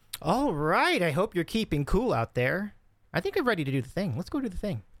All right. I hope you're keeping cool out there. I think I'm ready to do the thing. Let's go do the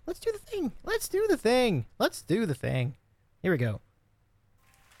thing. Let's do the thing. Let's do the thing. Let's do the thing. Here we go.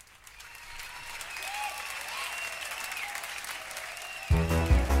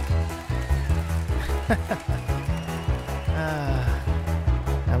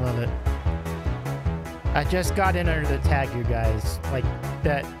 I love it. I just got in under the tag, you guys. Like,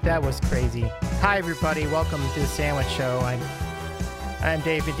 that was crazy. Hi, everybody. Welcome to the Sandwich Show. I'm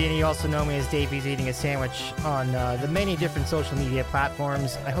Dave Medina. You also know me as Davey's Eating a Sandwich on the many different social media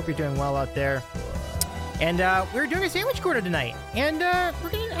platforms. I hope you're doing well out there. And we're doing a sandwich corner tonight, and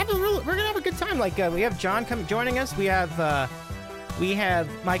we're gonna have a good time. Like we have John joining us. We have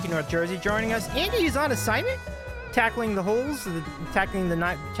Mike in North Jersey joining us. Andy is on assignment, tackling the holes, tackling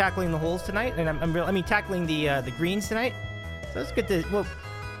the holes tonight, and tackling the greens tonight. So it's good to. Well,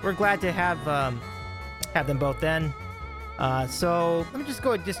 we're glad to have them both then. So let me just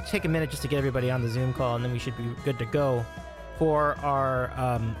take a minute just to get everybody on the Zoom call, and then we should be good to go for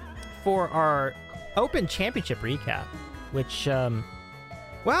our Open Championship recap. Which,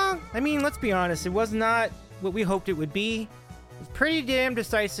 well, I mean, let's be honest, it was not what we hoped it would be. It was pretty damn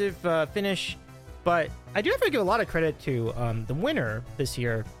decisive finish, but I do have to give a lot of credit to the winner this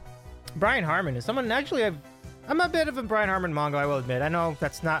year. Brian Harman is someone actually I'm a bit of a Brian Harman mongo, I will admit. I know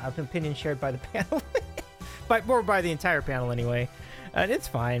that's not an opinion shared by the panel. But more by the entire panel anyway. It's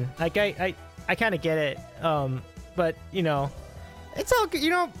fine. Like I kind of get it. But you know, it's all good. You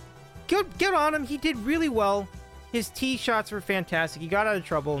know, good on him. He did really well. His tee shots were fantastic. He got out of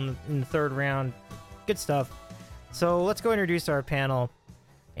trouble in the third round. Good stuff. So let's go introduce our panel,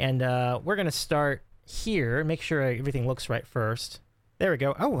 and we're gonna start here. Make sure everything looks right first. There we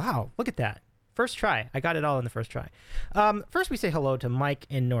go. Oh wow, look at that. First try. I got it all in the first try. First, we say hello to Mike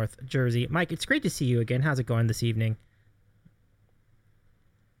in North Jersey. Mike, it's great to see you again. How's it going this evening?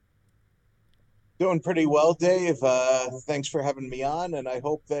 Doing pretty well, Dave. Thanks for having me on, and I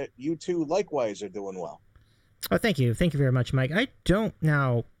hope that you two likewise are doing well. Oh, thank you. Thank you very much, Mike. I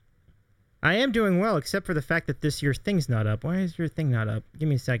am doing well, except for the fact that your thing's not up. Why is your thing not up? Give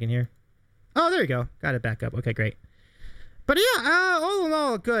me a second here. Oh, there you go. Got it back up. Okay, great. But yeah, all in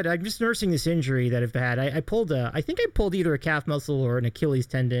all, good. I'm just nursing this injury that I've had. I think I pulled either a calf muscle or an Achilles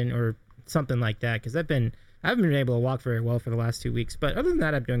tendon or something like that, because I haven't been able to walk very well for the last 2 weeks. But other than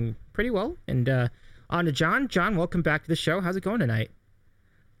that, I'm doing pretty well. And on to John. John, welcome back to the show. How's it going tonight?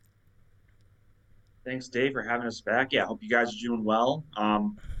 Thanks, Dave, for having us back. Yeah, I hope you guys are doing well.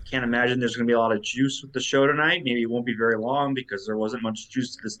 Can't imagine there's going to be a lot of juice with the show tonight. Maybe it won't be very long because there wasn't much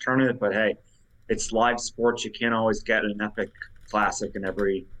juice to this tournament. But hey, it's live sports. You can't always get an epic classic in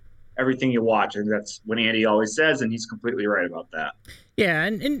everything you watch, and that's what Andy always says, and he's completely right about that. Yeah,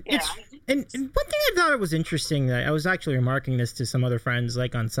 and one thing I thought it was interesting, that I was actually remarking this to some other friends,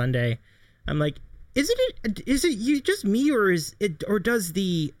 like on Sunday. I'm like, is it you just me, or does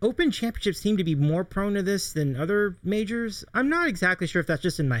the Open Championship seem to be more prone to this than other majors? I'm not exactly sure if that's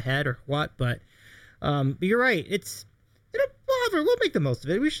just in my head or what, but you're right. We'll make the most of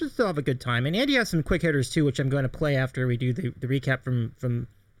it. We should still have a good time. And Andy has some quick hitters too, which I'm going to play after we do the recap from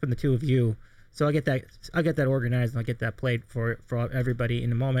the two of you. So I'll get that organized, and I'll get that played for everybody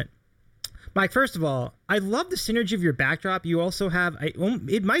in a moment. Mike, first of all, I love the synergy of your backdrop. You also have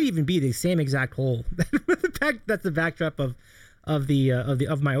it might even be the same exact hole. That's the backdrop of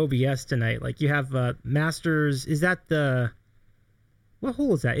my OBS tonight. Like you have Masters. Is that what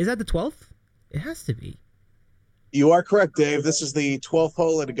hole is that? Is that the 12th? It has to be. You are correct, Dave. This is the 12th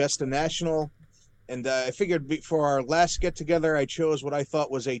hole at Augusta National. And I figured for our last get-together, I chose what I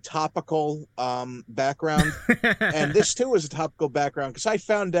thought was a topical background. And this, too, is a topical background, because I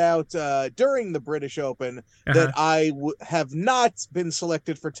found out during the British Open that I have not been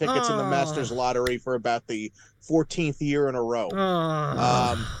selected for tickets in the Masters lottery for about the 14th year in a row.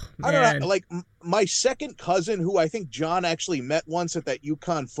 I don't know, like my second cousin, who I think John actually met once at that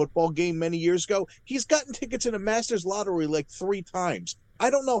UConn football game many years ago, he's gotten tickets in a Masters lottery like 3 times. I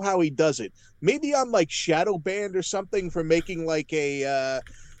don't know how he does it. Maybe I'm like shadow banned or something for making like I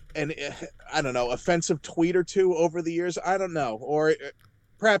don't know, offensive tweet or two over the years. I don't know. Or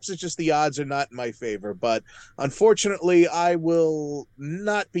perhaps it's just the odds are not in my favor. But unfortunately, I will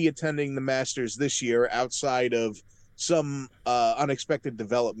not be attending the Masters this year outside of some unexpected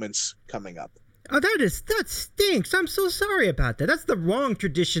developments coming up. Oh, that stinks. I'm so sorry about that. That's the wrong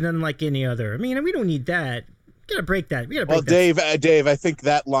tradition, unlike any other. I mean, we don't need that. We gotta break that. Well, Dave, I think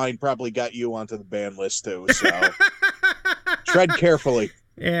that line probably got you onto the ban list too. So tread carefully.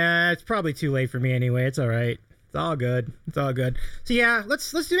 Yeah, it's probably too late for me anyway. It's all right. It's all good. So yeah,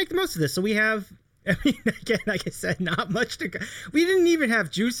 let's make the most of this. So we have I mean, again, like I said, not much to go. We didn't even have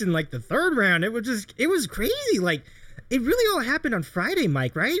juice in like the third round. It was crazy. Like, it really all happened on Friday,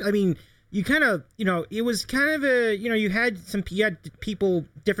 Mike, right? I mean, you kind of, it was kind of you had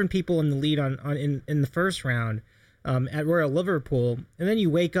different people in the lead in the first round at Royal Liverpool. And then you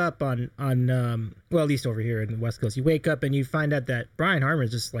wake up on well, at least over here in the West Coast, you wake up and you find out that Brian Harman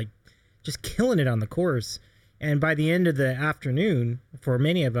is just killing it on the course. And by the end of the afternoon, for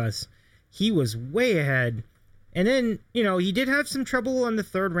many of us, he was way ahead. And then, he did have some trouble on the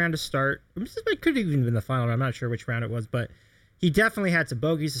third round to start. It could have even been the final round. I'm not sure which round it was, but he definitely had some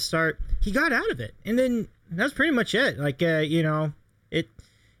bogeys to start. He got out of it. And then that's pretty much it. Like, it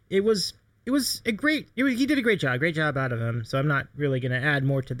was a great, he did a great job out of him. So I'm not really going to add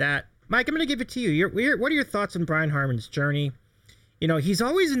more to that. Mike, I'm going to give it to you. What are your thoughts on Brian Harman's journey? He's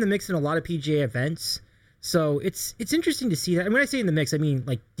always in the mix in a lot of PGA events. So it's interesting to see that. And when I say in the mix, I mean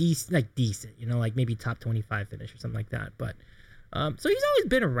like decent, like maybe top 25 finish or something like that. But so he's always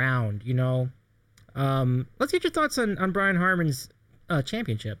been around, Let's get your thoughts on Brian Harman's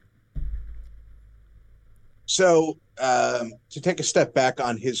championship. So to take a step back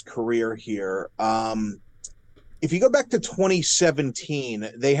on his career here, if you go back to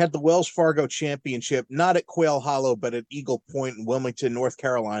 2017, they had the Wells Fargo Championship, not at Quail Hollow, but at Eagle Point in Wilmington, North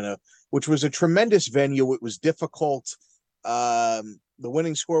Carolina, which was a tremendous venue. It was difficult. The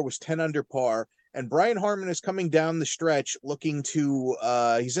winning score was 10 under par. And Brian Harman is coming down the stretch looking to,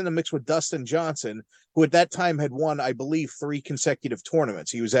 he's in the mix with Dustin Johnson, who at that time had won, I believe, 3 consecutive tournaments.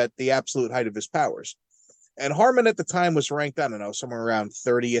 He was at the absolute height of his powers. And Harman at the time was ranked, I don't know, somewhere around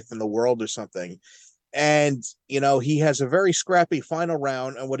 30th in the world or something. And, he has a very scrappy final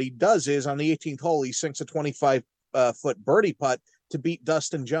round. And what he does is on the 18th hole, he sinks a 25-foot birdie putt to beat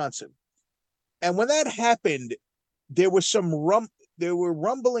Dustin Johnson. And when that happened, there was there were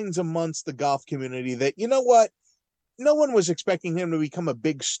rumblings amongst the golf community that, no one was expecting him to become a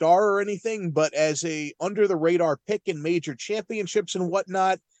big star or anything, but as a under the radar pick in major championships and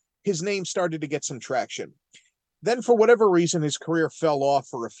whatnot, his name started to get some traction. Then, for whatever reason, his career fell off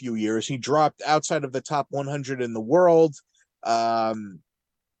for a few years. He dropped outside of the top 100 in the world.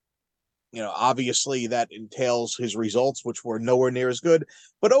 Obviously that entails his results, which were nowhere near as good.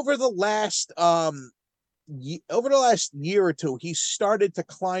 But over the last year or two, he started to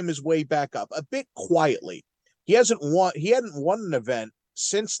climb his way back up a bit quietly. He hadn't won an event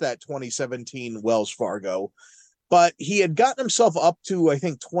since that 2017 Wells Fargo. But he had gotten himself up to, I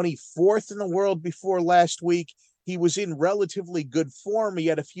think, 24th in the world before last week. He was in relatively good form. He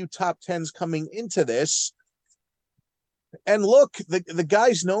had a few top 10s coming into this. And look, the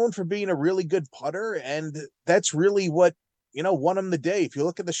guy's known for being a really good putter, and that's really what, won him the day. If you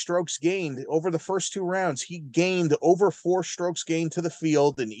look at the strokes gained over the first 2 rounds, he gained over 4 strokes gained to the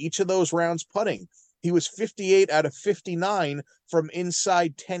field in each of those rounds putting. He was 58 out of 59 from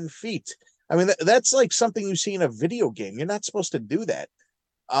inside 10 feet. I mean, that's like something you see in a video game. You're not supposed to do that.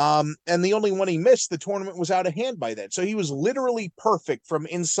 And the only one he missed, the tournament was out of hand by then. So he was literally perfect from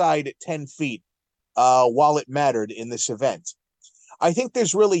inside at 10 feet while it mattered in this event. I think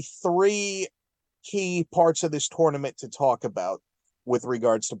there's really 3 key parts of this tournament to talk about with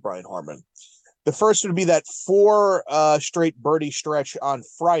regards to Brian Harman. The first would be that 4 straight birdie stretch on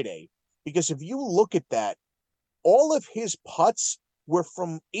Friday, because if you look at that, all of his putts were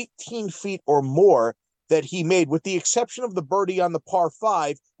from 18 feet or more that he made, with the exception of the birdie on the par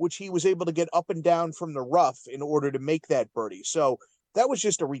 5, which he was able to get up and down from the rough in order to make that birdie. So that was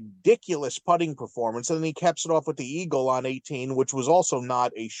just a ridiculous putting performance. And then he caps it off with the eagle on 18, which was also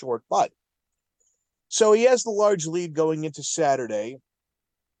not a short putt. So he has the large lead going into Saturday.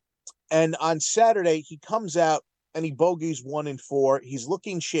 And on Saturday, he comes out and he bogeys 1 and 4. He's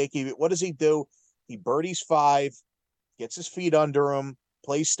looking shaky, but what does he do? He birdies 5, gets his feet under him,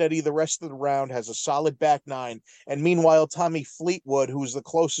 plays steady the rest of the round, has a solid back 9. And meanwhile, Tommy Fleetwood, who's the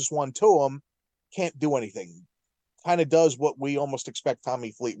closest one to him, can't do anything. Kind of does what we almost expect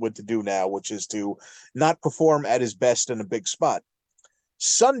Tommy Fleetwood to do now, which is to not perform at his best in a big spot.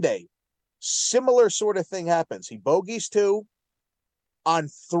 Sunday, similar sort of thing happens. He bogeys 2. On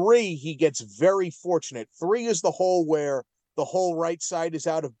 3, he gets very fortunate. 3 is the hole where the whole right side is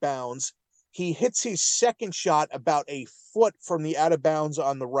out of bounds. He hits his second shot about a foot from the out of bounds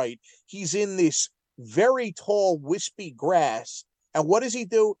on the right. He's in this very tall, wispy grass. And what does he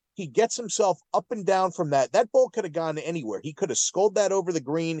do? He gets himself up and down from that. That ball could have gone anywhere. He could have sculled that over the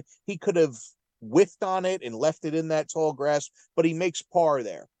green. He could have whiffed on it and left it in that tall grass, but he makes par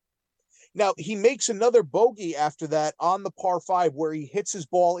there. Now, he makes another bogey after that on the par 5 where he hits his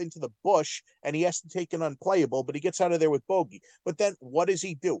ball into the bush and he has to take an unplayable, but he gets out of there with bogey. But then what does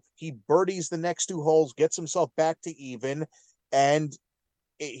he do? He birdies the next 2 holes, gets himself back to even, and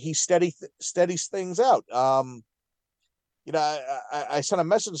he steadies things out. I sent a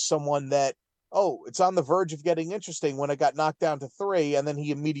message to someone that, oh, it's on the verge of getting interesting when it got knocked down to 3, and then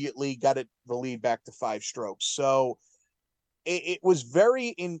he immediately got the lead back to 5 strokes. So it was very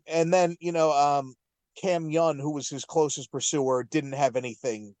in, and then Cam Yun, who was his closest pursuer, didn't have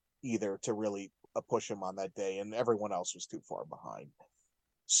anything either to really push him on that day, and everyone else was too far behind.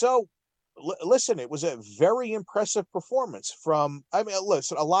 So listen, it was a very impressive performance from. I mean,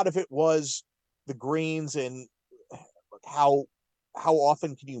 listen, a lot of it was the greens and how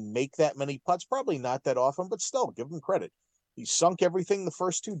often can you make that many putts? Probably not that often, but still, give him credit. He sunk everything the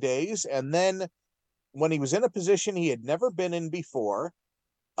first 2 days, and then when he was in a position he had never been in before,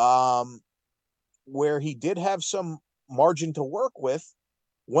 where he did have some margin to work with,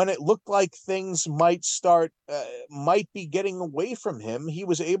 when it looked like things might be getting away from him, he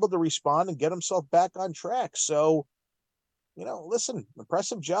was able to respond and get himself back on track. So, listen,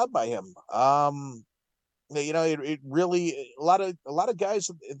 impressive job by him. It really, a lot of guys,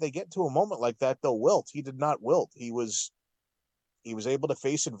 if they get to a moment like that, they'll wilt. He did not wilt. He was able to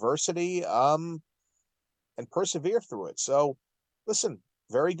face adversity, and persevere through it. So, listen,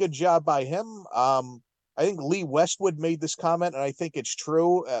 very good job by him. I think Lee Westwood made this comment, and I think it's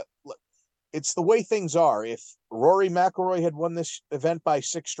true. It's the way things are. If Rory McIlroy had won this event by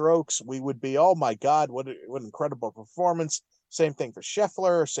 6 strokes, we would be, oh my God, what an incredible performance. Same thing for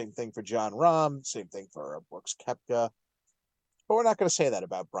Scheffler, same thing for Jon Rahm, same thing for Brooks Koepka. But we're not going to say that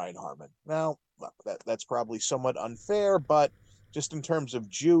about Brian Harman. Now, look, that's probably somewhat unfair, but just in terms of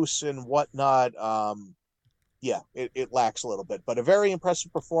juice and whatnot, it lacks a little bit. But a very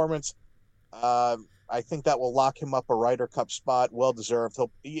impressive performance. I think that will lock him up a Ryder Cup spot, well deserved.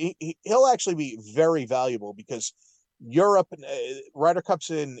 He'll actually be very valuable because Europe, Ryder Cups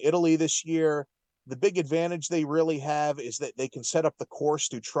in Italy this year. The big advantage they really have is that they can set up the course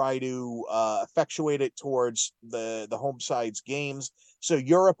to try to effectuate it towards the home side's games. So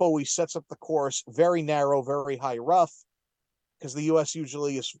Europe always sets up the course very narrow, very high rough, because the U.S.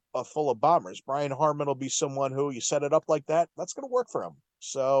 usually is full of bombers. Brian Harman will be someone who you set it up like that, that's going to work for him.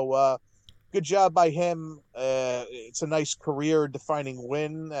 So good job by him. It's a nice career-defining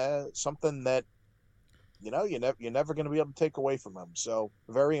win, something that you're never going to be able to take away from him. So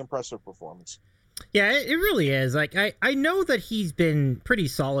very impressive performance. Yeah, it really is. Like, I know that he's been pretty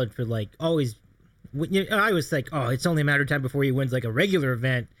solid for, like, always. I was like, oh, it's only a matter of time before he wins, like, a regular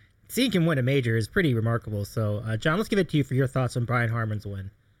event. Seeing him win a major is pretty remarkable. So, John, let's give it to you for your thoughts on Brian Harman's win.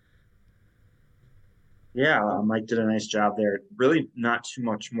 Yeah, Mike did a nice job there. Really not too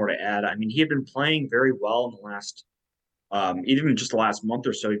much more to add. I mean, he had been playing very well in the last, even just the last month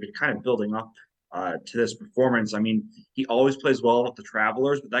or so. He'd been kind of building up to this performance. I mean, he always plays well with the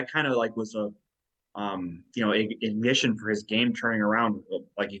Travelers, but that kind of like was a ignition for his game turning around.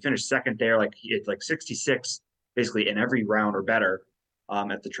 Like he finished second there, like he had like 66 basically in every round or better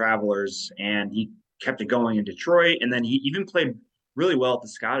at the Travelers, and he kept it going in Detroit. And then he even played really well at the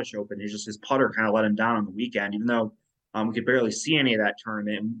Scottish Open. He's just his putter kind of let him down on the weekend, even though we could barely see any of that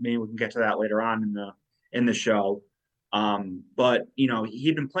tournament. Maybe we can get to that later on in the show. But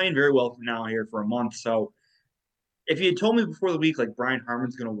he'd been playing very well now here for a month. So if you had told me before the week like Brian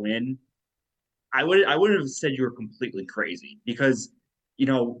Harman's going to win, I wouldn't have said you were completely crazy because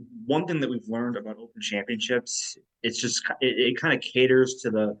one thing that we've learned about Open Championships, it's just it kind of caters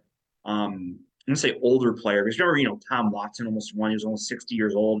to the I'm gonna say older player because remember Tom Watson almost won. He was almost 60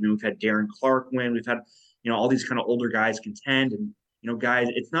 years old. We've had Darren Clark win. We've had all these kind of older guys contend, and guys,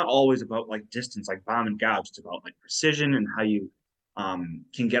 it's not always about like distance like bomb and gouge. It's about like precision and how you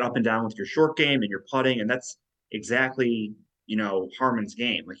can get up and down with your short game and your putting, and that's exactly Harman's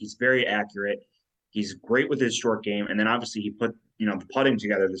game. Like he's very accurate. He's great with his short game, and then obviously he put the putting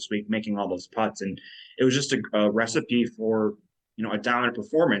together this week, making all those putts, and it was just a recipe for a dominant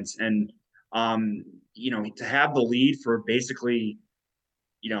performance. And to have the lead for basically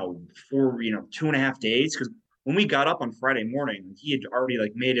for 2.5 days, because when we got up on Friday morning, he had already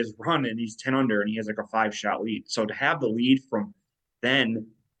like made his run and he's 10 under and he has like a 5-shot lead. So to have the lead from then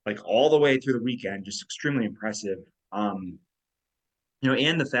like all the way through the weekend, just extremely impressive. And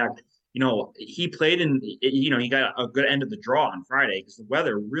the fact he played in, he got a good end of the draw on Friday because the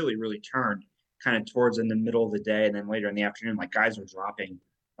weather really, really turned kind of towards in the middle of the day. And then later in the afternoon, like guys were dropping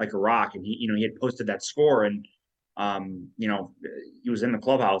like a rock. And he had posted that score and, he was in the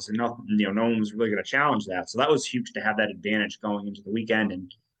clubhouse and no one was really going to challenge that. So that was huge to have that advantage going into the weekend.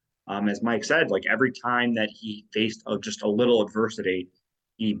 And As Mike said, like every time that he faced just a little adversity,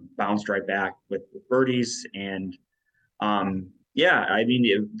 he bounced right back with birdies. And yeah, I mean,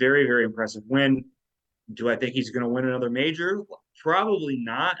 a very, very impressive win. Do I think he's going to win another major? Probably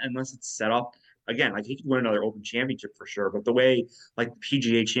not, unless it's set up again. Like he could win another Open Championship for sure, but the way like the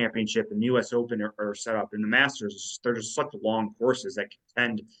PGA Championship and the U.S. Open are set up, and the Masters, they're just such long courses that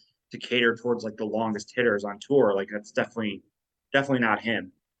tend to cater towards like the longest hitters on tour. Like that's definitely not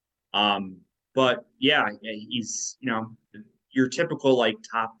him. Um, but yeah, he's your typical like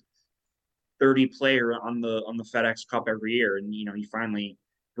top 30 player on the FedEx Cup every year, and he finally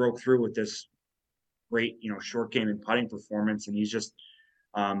broke through with this great, short game and putting performance. And he's just,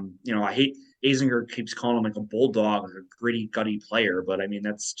 I hate Azinger keeps calling him like a bulldog, like a gritty, gutty player, but I mean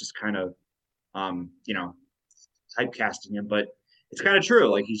that's just kind of, typecasting him. But it's kind of true.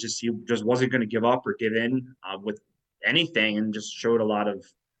 Like he just wasn't going to give up or give in with anything, and just showed a lot of,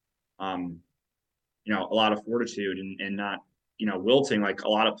 a lot of fortitude and not, wilting like a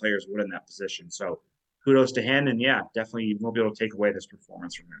lot of players would in that position. So kudos to him, and yeah, definitely you won't be able to take away this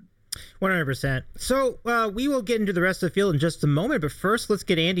performance from him. 100%. So we will get into the rest of the field in just a moment, but first let's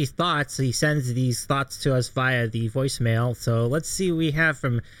get Andy's thoughts. He sends these thoughts to us via the voicemail. So let's see what we have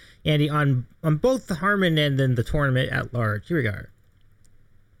from Andy on both the Harman and then the tournament at large. Here we go.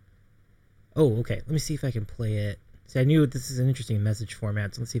 Oh, okay. Let me see if I can play it. See, I knew this is an interesting message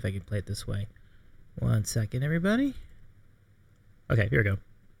format, so let's see if I can play it this way. 1 second, everybody. Okay, here we go.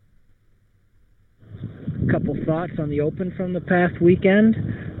 Couple thoughts on the Open from the past weekend.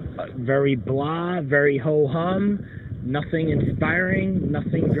 Very blah, very ho-hum, nothing inspiring,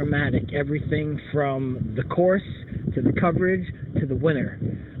 nothing dramatic. Everything from the course to the coverage to the winner.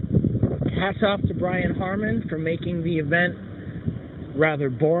 Hats off to Brian Harman for making the event rather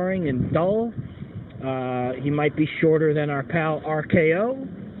boring and dull. He might be shorter than our pal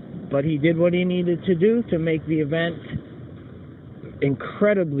RKO, but he did what he needed to do to make the event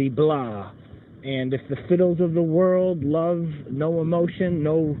incredibly blah. And if the fiddles of the world love no emotion,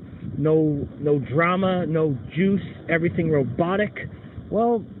 no drama, no juice, everything robotic,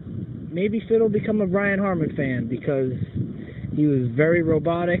 well, maybe Fiddle become a Brian Harman fan, because he was very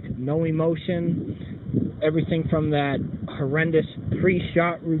robotic, no emotion. Everything from that horrendous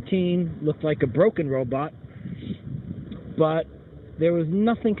pre-shot routine looked like a broken robot. But there was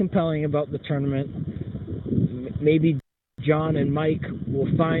nothing compelling about the tournament. Maybe John and Mike will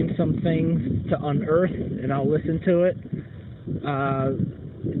find some things to unearth, and I'll listen to it.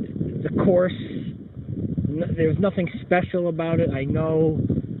 The course, there's nothing special about it. I know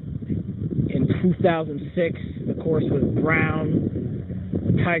in 2006, the course was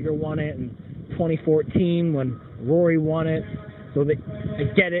brown. Tiger won it in 2014 when Rory won it. So I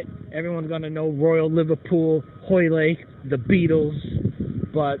get it. Everyone's going to know Royal Liverpool, Hoyle, the Beatles,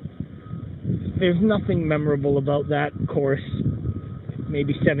 but there's nothing memorable about that course.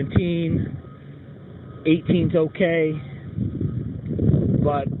 Maybe 17, 18's okay,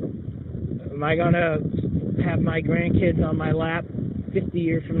 but am I going to have my grandkids on my lap 50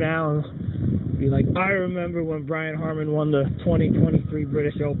 years from now and be like, I remember when Brian Harman won the 2023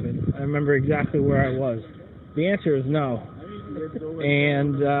 British Open. I remember exactly where I was. The answer is no.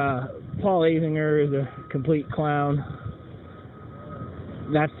 And Paul Azinger is a complete clown.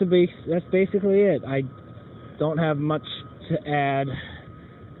 That's basically it. I don't have much to add.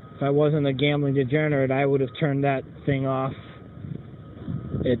 If I wasn't a gambling degenerate, I would have turned that thing off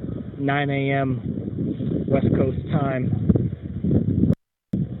at 9 a.m. West Coast time.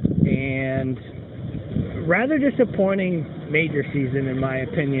 And rather disappointing major season, in my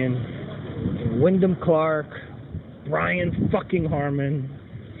opinion. Wyndham Clark, Brian fucking Harman.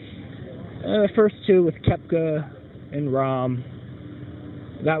 First two with Koepka and Rahm.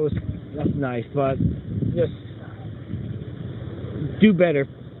 That's nice, but just do better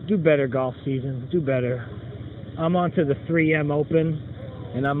golf season, do better. I'm on to the 3M Open,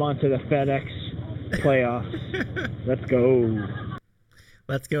 and I'm on to the FedEx playoffs. Let's go.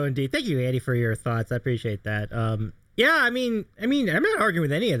 Let's go indeed. Thank you, Andy, for your thoughts. I appreciate that. Yeah, I mean, I'm not arguing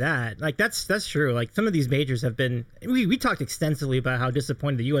with any of that. Like, that's true. Like, some of these majors have been. We talked extensively about how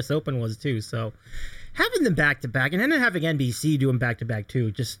disappointed the U.S. Open was too. So, having them back to back, and then having NBC do them back to back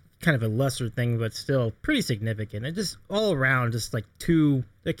too, just kind of a lesser thing, but still pretty significant. And just all around, just like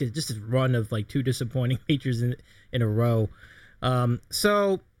just a run of like two disappointing majors in a row.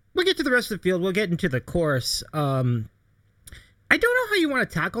 So we'll get to the rest of the field. We'll get into the course. I don't know how you want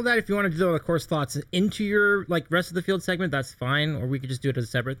to tackle that. If you want to do the course thoughts into your like rest of the field segment, that's fine. Or we could just do it as a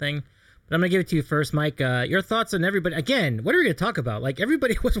separate thing. But I'm going to give it to you first, Mike. Your thoughts on everybody. Again, what are we going to talk about? Like,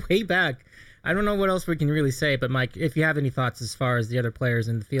 everybody was way back. I don't know what else we can really say, but Mike, if you have any thoughts as far as the other players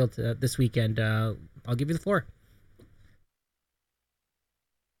in the field this weekend, I'll give you the floor.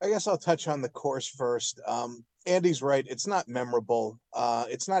 I guess I'll touch on the course first. Andy's right. It's not memorable.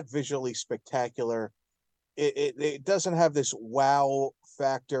 It's not visually spectacular. It doesn't have this wow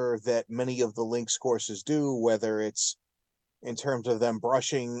factor that many of the links courses do, whether it's in terms of them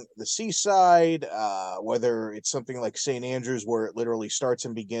brushing the seaside, whether it's something like St. Andrews where it literally starts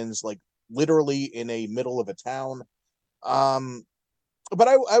and begins like literally in a middle of a town. But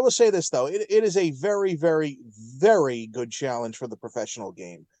I will say this, though. It is a very, very, very good challenge for the professional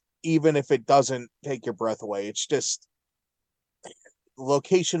game, even if it doesn't take your breath away. It's just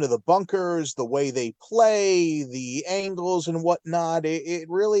location of the bunkers, the way they play, the angles and whatnot. It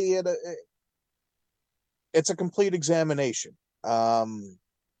really it's a complete examination.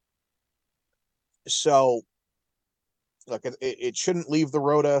 So look, it shouldn't leave the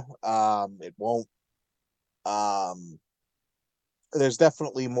rota. It won't. There's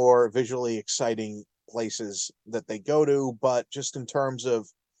definitely more visually exciting places that they go to, but just in terms of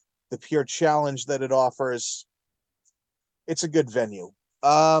the pure challenge that it offers, it's a good venue.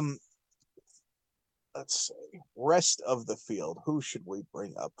 Let's see. Rest of the field. Who should we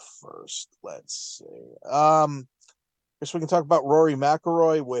bring up first? Let's see. Guess we can talk about Rory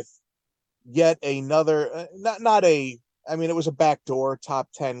McIlroy with yet another not a I mean, it was a backdoor top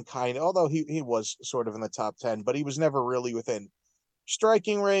 10 kind of, although he was sort of in the top 10, but he was never really within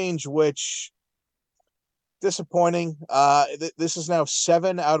striking range, which disappointing. This is now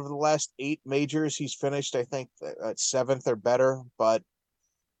 7 out of the last 8 majors he's finished. I think at 7th or better, but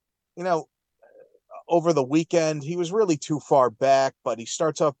you know, over the weekend he was really too far back. But he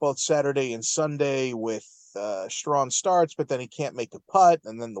starts off both Saturday and Sunday with strong starts, but then he can't make a putt,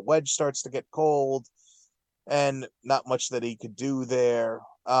 and then the wedge starts to get cold, and not much that he could do there.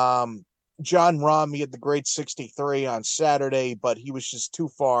 Jon Rahm, he had the great 63 on Saturday, but he was just too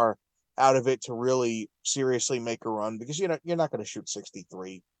far out of it to really seriously make a run, because you're not going to shoot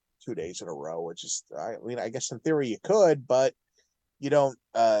 63 2 days in a row. It's just, I mean, I guess in theory you could, but you don't.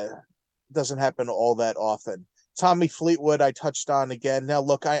 Doesn't happen all that often. Tommy Fleetwood, I touched on again. Now,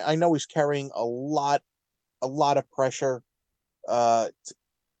 look, I know he's carrying a lot of pressure.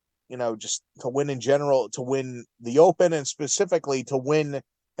 Just to win in general, to win the Open, and specifically to win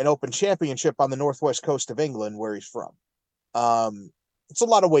an Open championship on the northwest coast of England, where he's from. It's a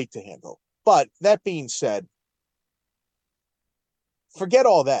lot of weight to handle. But that being said, forget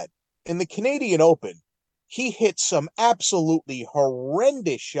all that. In the Canadian Open, he hit some absolutely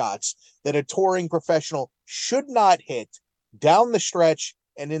horrendous shots that a touring professional should not hit down the stretch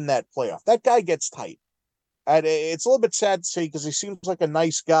and in that playoff. That guy gets tight. And it's a little bit sad to see, because he seems like a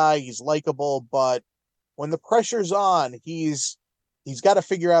nice guy. He's likable, but when the pressure's on, he's got to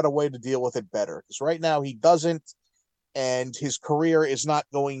figure out a way to deal with it better. Because right now he doesn't, and his career is not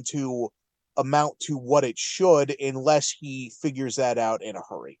going to amount to what it should unless he figures that out in a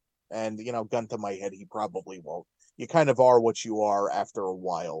hurry. And, gun to my head, he probably won't. You kind of are what you are after a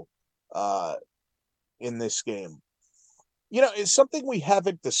while in this game. It's something we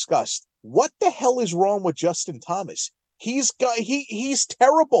haven't discussed. What the hell is wrong with Justin Thomas? He's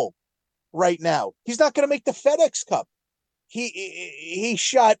terrible right now. He's not going to make the FedEx Cup. He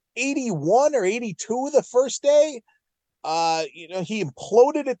shot 81 or 82 the first day. He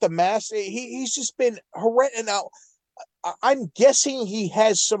imploded at the Masters. He's just been horrendous. Now, I'm guessing he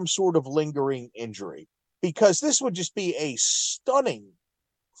has some sort of lingering injury, because this would just be a stunning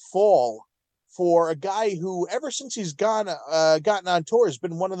fall for a guy who, ever since he's gotten on tour, has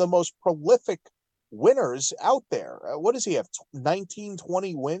been one of the most prolific winners out there. What does he have? 19,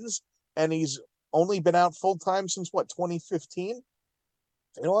 20 wins, and he's only been out full time since 2015.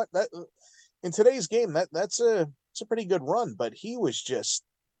 You know what? That in today's game, that's a pretty good run. But he was just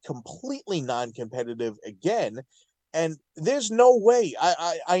completely non-competitive again. And there's no way.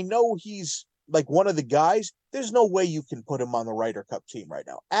 I know he's like one of the guys. There's no way you can put him on the Ryder Cup team right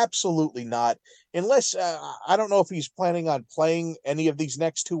now. Absolutely not. Unless, I don't know if he's planning on playing any of these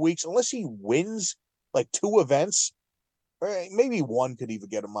next 2 weeks, unless he wins like 2 events. Maybe one could even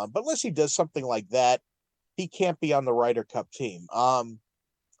get him on. But unless he does something like that, he can't be on the Ryder Cup team.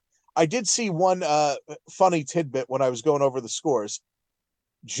 I did see one funny tidbit when I was going over the scores.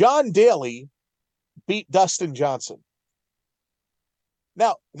 John Daly beat Dustin Johnson.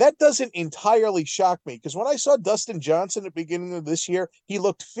 Now, that doesn't entirely shock me, because when I saw Dustin Johnson at the beginning of this year, he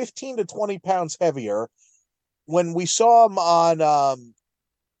looked 15 to 20 pounds heavier. When we saw him on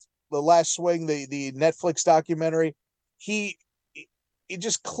The Last Swing, the Netflix documentary, he it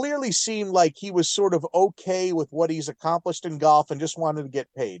just clearly seemed like he was sort of okay with what he's accomplished in golf and just wanted to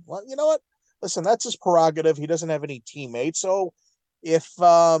get paid. Well, you know what? Listen, that's his prerogative. He doesn't have any teammates, so if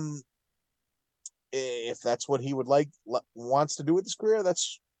that's what he would wants to do with his career,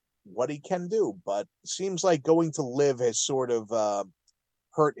 that's what he can do. But it seems like going to Live has sort of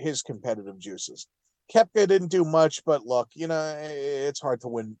hurt his competitive juices. Koepka didn't do much, but look, it's hard to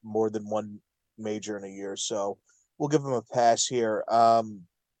win more than one major in a year, so we'll give him a pass here.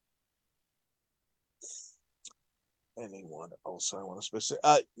 Anyone else I want to specific?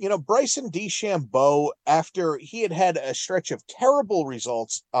 Bryson DeChambeau, after he had a stretch of terrible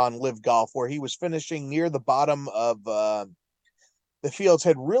results on Live Golf, where he was finishing near the bottom of the fields,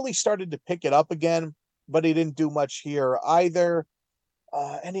 had really started to pick it up again, but he didn't do much here either.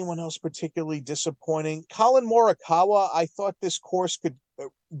 Anyone else particularly disappointing? Colin Morikawa, I thought this course could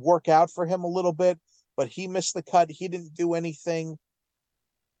work out for him a little bit, but he missed the cut. He didn't do anything.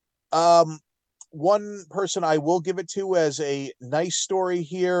 One person I will give it to as a nice story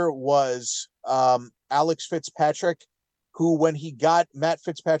here was Alex Fitzpatrick, who, when he got Matt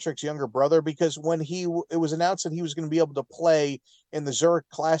Fitzpatrick's younger brother, because when it was announced that he was going to be able to play in the Zurich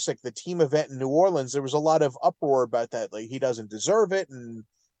Classic, the team event in New Orleans, there was a lot of uproar about that. Like, he doesn't deserve it, and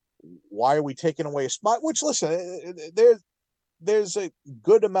why are we taking away a spot? Which, listen, there's a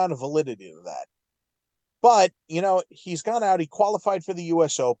good amount of validity to that. But, he's gone out, he qualified for the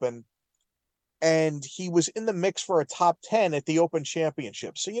U.S. Open, and he was in the mix for a top 10 at the Open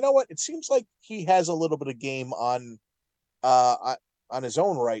Championship. So, you know what? It seems like he has a little bit of game on his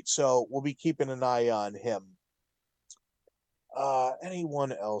own right. So we'll be keeping an eye on him.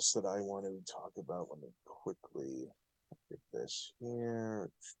 Anyone else that I want to talk about? Let me quickly get this here.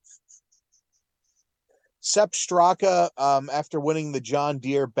 Sepp Straka, after winning the John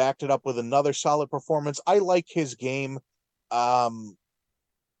Deere, backed it up with another solid performance. I like his game.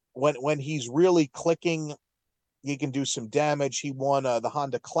 When he's really clicking, he can do some damage. He won the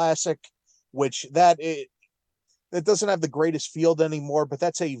Honda Classic, which that doesn't have the greatest field anymore, but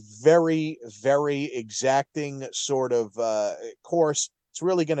that's a very, very exacting sort of course. It's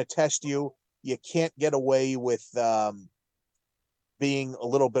really going to test you. You can't get away with being a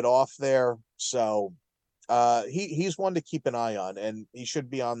little bit off there. So he's one to keep an eye on, and he should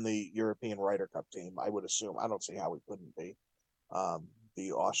be on the European Ryder Cup team, I would assume. I don't see how he couldn't be.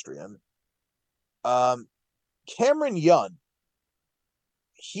 The Austrian. Cameron Young,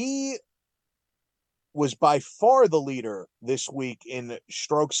 he was by far the leader this week in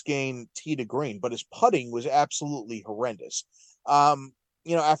strokes gained tee to green, but his putting was absolutely horrendous.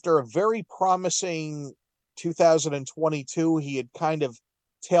 After a very promising 2022, he had kind of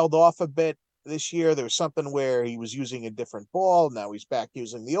tailed off a bit this year. There was something where he was using a different ball. Now he's back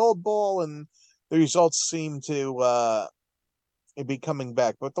using the old ball, and the results seem to be coming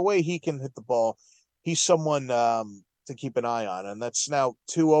back. But the way he can hit the ball, he's someone to keep an eye on. And that's now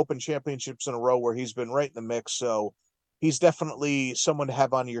 2 Open Championships in a row where he's been right in the mix. So he's definitely someone to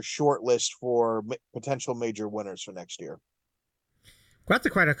have on your short list for potential major winners for next year. Well, that's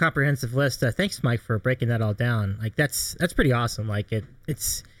quite a comprehensive list. Thanks, Mike, for breaking that all down. Like, that's pretty awesome. Like, it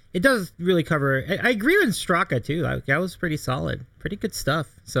does really cover. I agree with Straka too. That was pretty solid, pretty good stuff.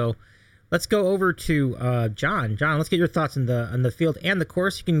 So let's go over to John. John, let's get your thoughts on the field and the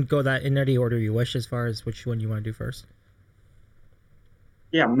course. You can go that in any order you wish as far as which one you want to do first.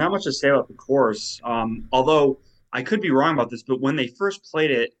 Yeah, not much to say about the course. Although I could be wrong about this, but when they first played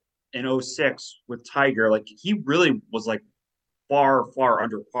it in 2006 with Tiger, like, he really was like far, far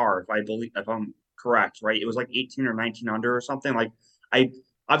under par, if I'm correct, right? It was like 18 or 19 under or something. Like,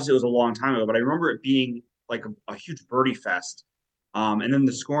 obviously it was a long time ago, but I remember it being like a huge birdie fest. And then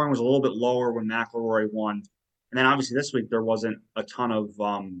the scoring was a little bit lower when McIlroy won. And then obviously this week there wasn't a ton of,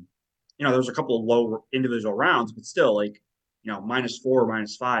 there was a couple of low individual rounds, but still, like, -4,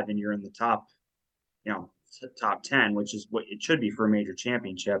 -5, and you're in the top, top 10, which is what it should be for a major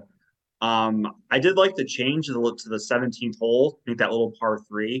championship. I did like the change to the 17th hole, I think that little par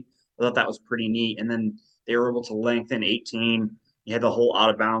 3. I thought that was pretty neat. And then they were able to lengthen 18. You had the hole out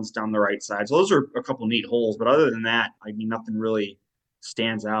of bounds down the right side. So those are a couple neat holes. But other than that, I mean, nothing really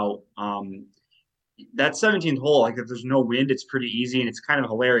stands out. That 17th hole, like, if there's no wind, it's pretty easy. And it's kind of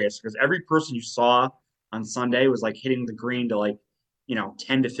hilarious because every person you saw on Sunday was like hitting the green to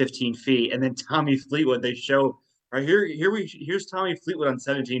 10 to 15 feet. And then Tommy Fleetwood, they show right here's Tommy Fleetwood on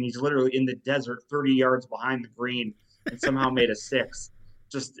 17. He's literally in the desert 30 yards behind the green and somehow made a 6.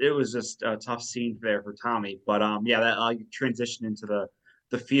 It was just a tough scene there for Tommy. But that transition into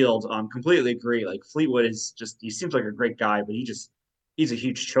the field, completely agree. Like, Fleetwood is he seems like a great guy, but he's a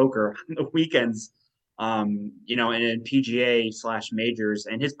huge choker on the weekends. You know, and in PGA/majors,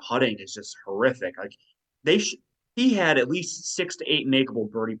 and his putting is just horrific. Like he had at least 6 to 8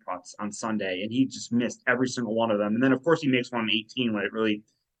 makeable birdie putts on Sunday, and he just missed every single one of them. And then of course he makes one on 18 when it really,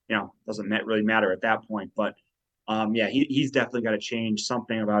 you know, doesn't really matter at that point. But yeah, he's definitely got to change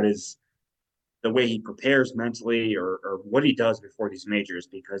something about the way he prepares mentally, or what he does before these majors,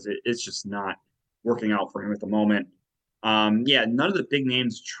 because it's just not working out for him at the moment. Yeah, none of the big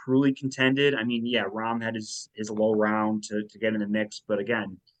names truly contended. I mean, yeah, Rahm had his low round to get in the mix, but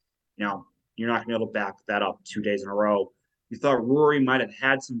again, you know, you're not gonna be able to back that up 2 days in a row. You thought Rory might have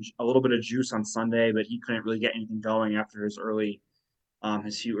had a little bit of juice on Sunday, but he couldn't really get anything going after his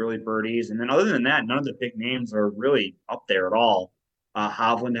few early birdies. And then other than that, none of the big names are really up there at all.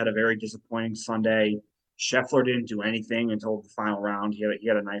 Hovland had a very disappointing Sunday. Scheffler didn't do anything until the final round. He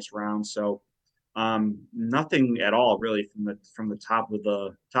had a nice round. So nothing at all really from the top of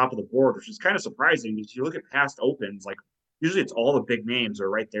the board, which is kind of surprising because you look at past opens, like usually it's all the big names are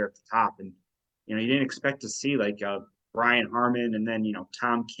right there at the top, and you know you didn't expect to see like Brian Harman, and then you know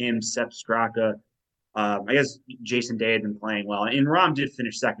Tom Kim, Sepp Straka. I guess Jason Day had been playing well, and Rahm did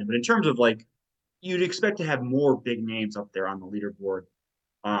finish second. But in terms of like, you'd expect to have more big names up there on the leaderboard,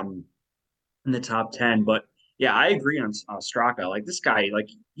 um, in the top 10. But yeah, I agree on Straka. Like this guy, like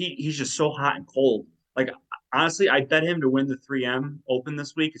he's just so hot and cold. Like honestly, I bet him to win the 3M Open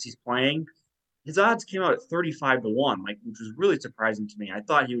this week because he's playing. His odds came out at 35 to 1, like which was really surprising to me. I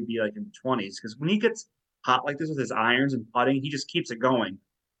thought he would be like in the 20s because when he gets hot like this with his irons and putting, he just keeps it going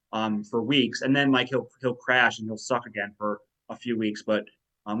for weeks, and then like he'll crash and he'll suck again for a few weeks. But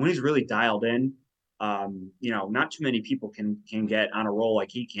when he's really dialed in, you know, not too many people can get on a roll like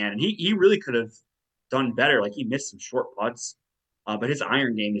he can, and he really could have done better. Like he missed some short putts, but his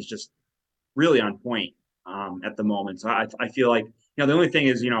iron game is just really on point at the moment. So I feel like you know the only thing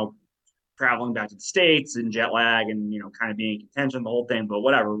is you know traveling back to the States and jet lag and you know kind of being in contention the whole thing, but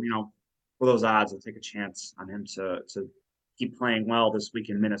whatever, you know, for those odds, I'll take a chance on him to keep playing well this week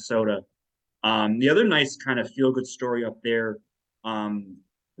in Minnesota. The other nice kind of feel good story up there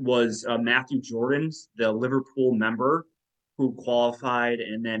was Matthew Jordan's, the Liverpool member who qualified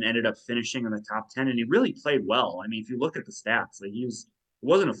and then ended up finishing in the top 10. And he really played well. I mean, if you look at the stats, like it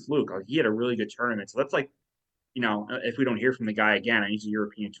wasn't a fluke. Like he had a really good tournament. So that's like, you know, if we don't hear from the guy again, he's a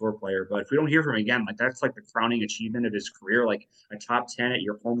European Tour player, but if we don't hear from him again, like that's like the crowning achievement of his career, like a top 10 at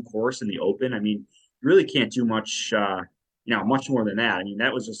your home course in the Open. I mean, you really can't do much, you know, much more than that. I mean,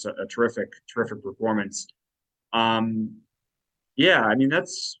 that was just a terrific performance. Yeah, I mean,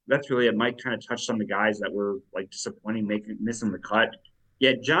 that's really it. Mike kind of touched on the guys that were like disappointing, missing the cut.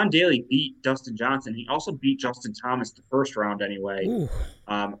 Yeah, John Daly beat Dustin Johnson. He also beat Justin Thomas the first round anyway. Ooh.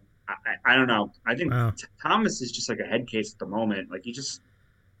 I don't know. I think Wow. Thomas is just like a head case at the moment. Like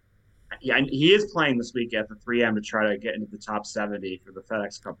yeah, he is playing this week at the 3M to try to get into the top 70 for the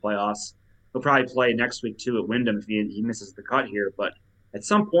FedEx Cup playoffs. He'll probably play next week too at Wyndham if he misses the cut here. But at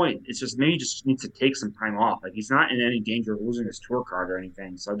some point, it's just maybe he just needs to take some time off. Like he's not in any danger of losing his tour card or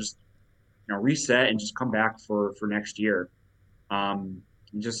anything. So just you know reset and just come back for next year.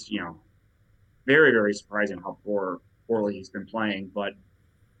 Just you know, very surprising how poorly he's been playing, but.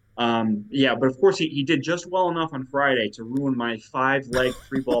 Yeah, but of course he did just well enough on Friday to ruin my 5-leg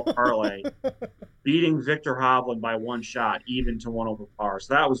 3-ball parlay, beating Victor Hovland by 1 shot, even to 1 over par.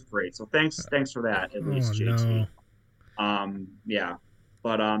 So that was great. So thanks for that, at least, JT. No. Yeah,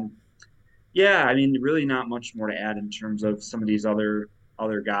 but yeah, I mean, really not much more to add in terms of some of these other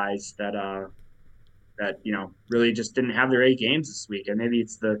guys that you know really just didn't have their A games this week, and maybe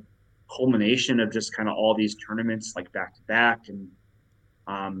it's the culmination of just kind of all these tournaments like back to back and.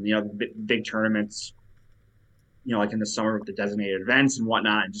 You know, big tournaments, you know, like in the summer with the designated events and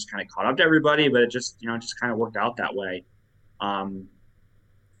whatnot, and just kind of caught up to everybody. But it just, you know, just kind of worked out that way.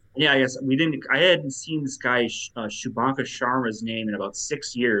 Yeah, I guess I hadn't seen this guy, Shubhankar Sharma's name in about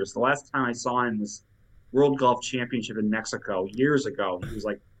 6 years. The last time I saw him was World Golf Championship in Mexico years ago. He was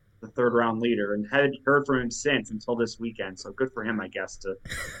like the 3rd-round leader and hadn't heard from him since until this weekend. So good for him, I guess, to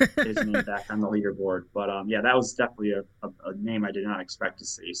get his name back on the leaderboard. But yeah, that was definitely a name I did not expect to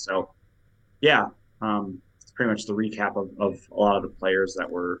see. So yeah, it's pretty much the recap of a lot of the players that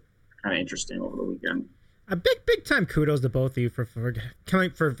were kind of interesting over the weekend. A big time kudos to both of you for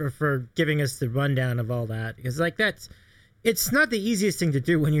coming for giving us the rundown of all that, because like it's not the easiest thing to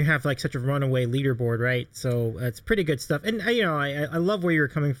do when you have like such a runaway leaderboard, right? So it's pretty good stuff. And you know, I love where you're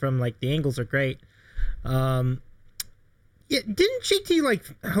coming from. Like the angles are great. Yeah, didn't JT like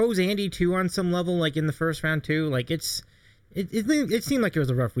hose Andy too on some level, like in the first round too? Like it seemed like it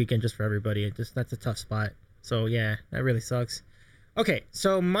was a rough weekend just for everybody. That's a tough spot. So yeah, that really sucks. Okay,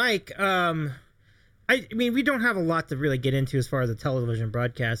 so Mike, I mean, we don't have a lot to really get into as far as the television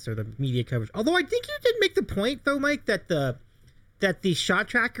broadcast or the media coverage. Although I think you did make the point, though, Mike, that the shot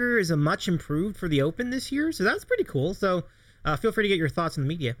tracker is a much improved for the Open this year. So that's pretty cool. So feel free to get your thoughts on the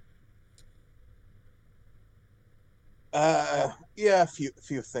media. Yeah, a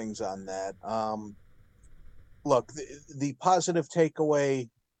few things on that. Look, the positive takeaway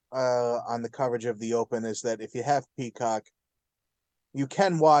on the coverage of the Open is that if you have Peacock, you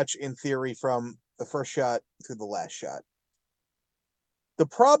can watch, in theory, from the first shot to the last shot. The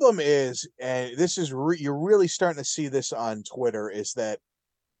problem is, and this is you're really starting to see this on Twitter, is that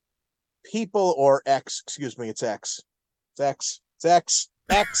people, or X, excuse me, it's X. It's X.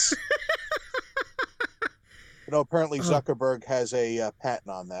 Apparently Zuckerberg has a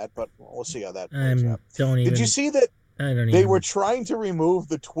patent on that, but we'll see how that plays out. Did you see that they were trying to remove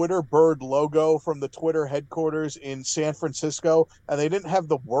the Twitter bird logo from the Twitter headquarters in San Francisco, and they didn't have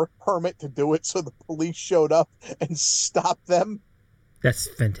the work permit to do it, so the police showed up and stopped them? That's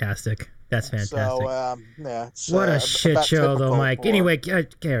fantastic. That's fantastic. So, yeah. What a shit show, though, Mike. Anyway,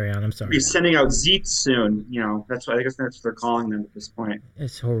 carry on. I'm sorry. He's sending out Zeets soon. That's what I guess that's what they're calling them at this point.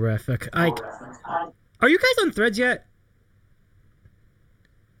 It's horrific. Are you guys on Threads yet?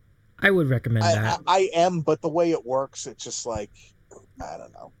 I would recommend that. I am, but the way it works, it's just like, I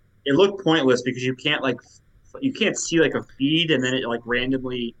don't know. It looked pointless because you can't see like a feed, and then it like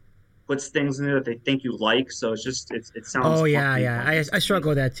randomly puts things in there that they think you like. So it's just it sounds. Oh yeah. I struggle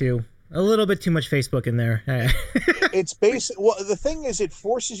with that too. A little bit too much Facebook in there. It's basic. Well, the thing is, it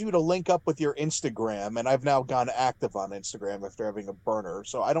forces you to link up with your Instagram, and I've now gone active on Instagram after having a burner.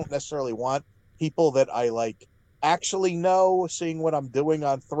 So I don't necessarily want people that I like actually know seeing what I'm doing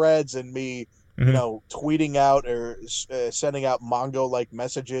on Threads, and me tweeting out or sending out Mongo like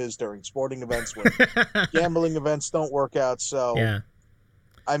messages during sporting events when gambling events don't work out. So yeah,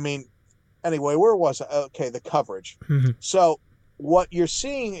 I mean, anyway, where was I? Okay, the coverage. So what you're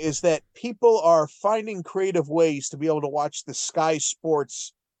seeing is that people are finding creative ways to be able to watch the Sky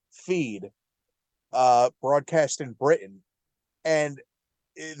Sports feed broadcast in Britain, and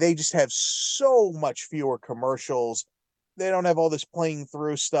they just have so much fewer commercials. They don't have all this playing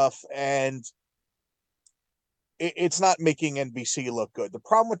through stuff, and it's not making NBC look good. The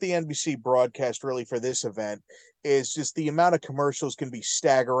problem with the NBC broadcast really for this event is just the amount of commercials can be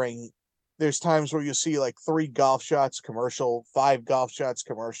staggering. There's times where you see like 3 golf shots commercial, 5 golf shots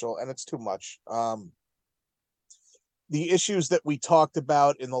commercial, and it's too much. The issues that we talked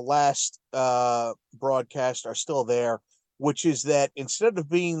about in the last broadcast are still there, which is that instead of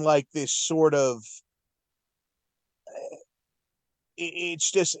being like this sort of,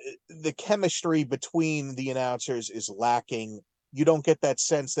 it's just the chemistry between the announcers is lacking. You don't get that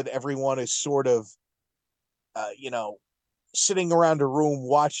sense that everyone is sort of, sitting around a room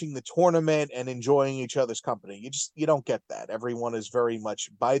watching the tournament and enjoying each other's company. You don't get that. Everyone is very much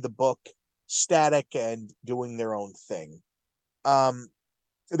by the book, static, and doing their own thing.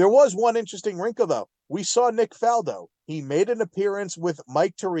 There was one interesting wrinkle, though. We saw Nick Faldo. He made an appearance with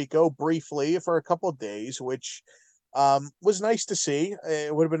Mike Tirico briefly for a couple of days, which was nice to see.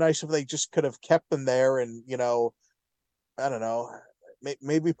 It would have been nice if they just could have kept them there and, I don't know,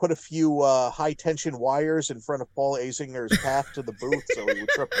 maybe put a few high-tension wires in front of Paul Azinger's path to the booth so he would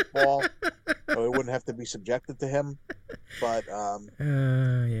trip and fall. So he wouldn't have to be subjected to him. But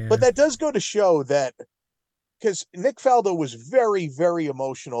yeah. But that does go to show that, because Nick Faldo was very, very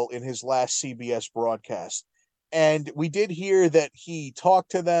emotional in his last CBS broadcast. And we did hear that he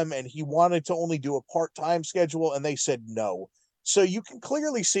talked to them and he wanted to only do a part-time schedule, and they said no. So you can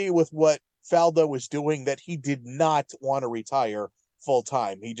clearly see with what Faldo was doing that he did not want to retire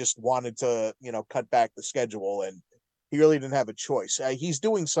full-time. He just wanted to, cut back the schedule, and he really didn't have a choice. He's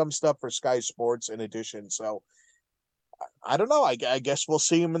doing some stuff for Sky Sports in addition. So I don't know. I guess we'll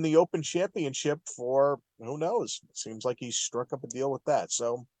see him in the Open Championship for, who knows? It seems like he's struck up a deal with that.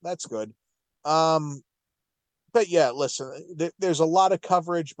 So that's good. But yeah, listen, there's a lot of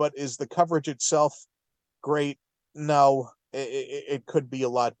coverage, but is the coverage itself great? No, it could be a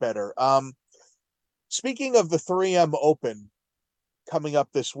lot better. Speaking of the 3M Open coming up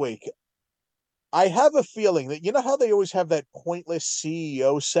this week, I have a feeling that, how they always have that pointless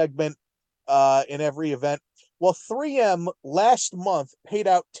CEO segment in every event? Well, 3M last month paid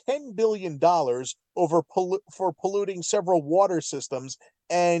out $10 billion for polluting several water systems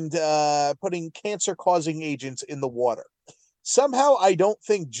and putting cancer-causing agents in the water. Somehow, I don't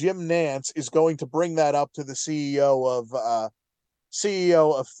think Jim Nance is going to bring that up to the CEO of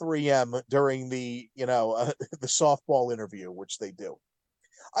 3M during the the softball interview, which they do.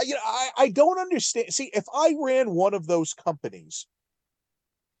 I don't understand. See, if I ran one of those companies,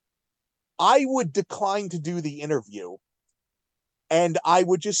 I would decline to do the interview. And I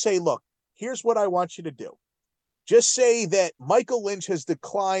would just say, look, here's what I want you to do. Just say that Michael Lynch has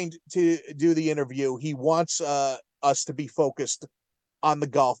declined to do the interview. He wants us to be focused on the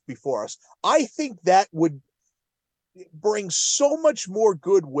golf before us. I think that would bring so much more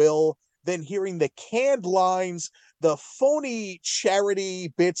goodwill than hearing the canned lines, the phony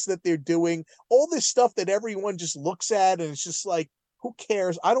charity bits that they're doing, all this stuff that everyone just looks at and it's just like, who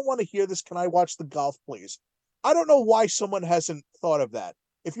cares? I don't want to hear this. Can I watch the golf, please? I don't know why someone hasn't thought of that.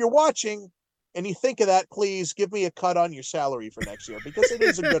 If you're watching and you think of that, please give me a cut on your salary for next year, because it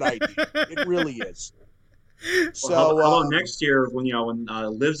is a good idea. It really is. So how about next year when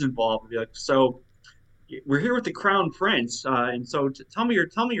Liv's involved? Be like, so we're here with the Crown Prince, and so tell me your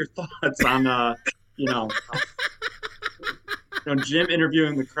thoughts on Jim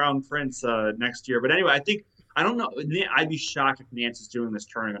interviewing the Crown Prince next year. But anyway, I don't know. I'd be shocked if Nance is doing this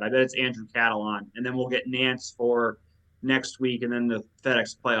tournament. I bet it's Andrew Catalon, and then we'll get Nance for next week, and then the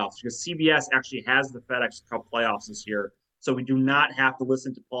FedEx playoffs, because CBS actually has the FedEx Cup playoffs this year, so we do not have to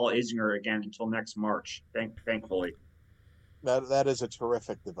listen to Paul Isinger again until next March. Thankfully. That is a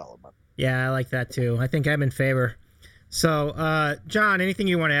terrific development. Yeah, I like that too. I think I'm in favor. So, John, anything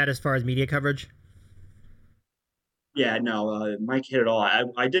you want to add as far as media coverage? Yeah, no, Mike hit it all.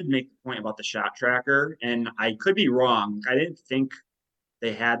 I did make the point about the shot tracker, and I could be wrong. I didn't think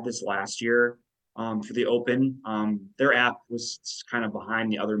they had this last year for the Open. Their app was kind of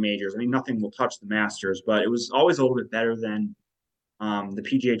behind the other majors. I mean, nothing will touch the Masters, but it was always a little bit better than the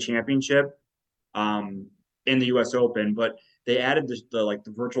PGA Championship in the U.S. Open. But they added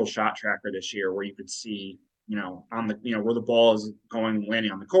the virtual shot tracker this year, where you could see on the where the ball is going,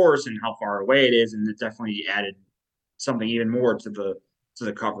 landing on the course, and how far away it is, and it definitely added something even more to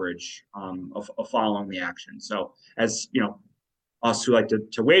the coverage of following the action. So as us who like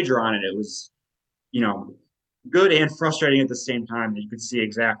to wager on it, it was good and frustrating at the same time that you could see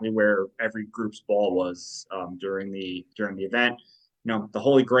exactly where every group's ball was during the event. The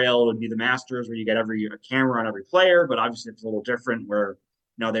holy grail would be the Masters, where you get a camera on every player, but obviously it's a little different where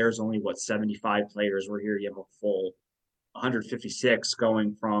there's only 75 players, where here you have a full 156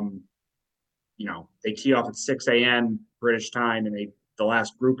 going from they tee off at 6 a.m. British time, and the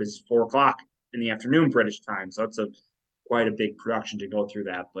last group is 4 o'clock in the afternoon British time. So it's quite a big production to go through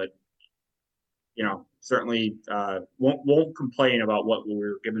that. But certainly won't complain about what we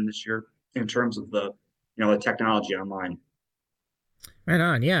were given this year in terms of the the technology online. Right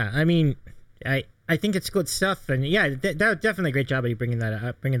on. Yeah, I mean, I think it's good stuff, and yeah, that definitely a great job of you bringing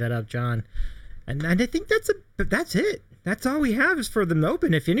that up, John. And I think that's it. That's all we have is for the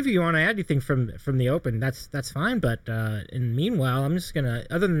Open. If any of you want to add anything from the Open, that's fine. But in the meanwhile, I'm just gonna.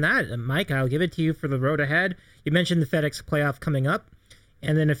 Other than that, Mike, I'll give it to you for the road ahead. You mentioned the FedEx playoff coming up,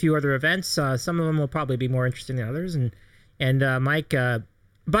 and then a few other events. Some of them will probably be more interesting than others. And Mike,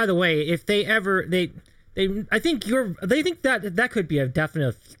 by the way, if they think that could be a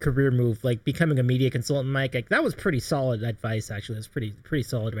definite career move, like becoming a media consultant, Mike. Like, that was pretty solid advice, actually. That's pretty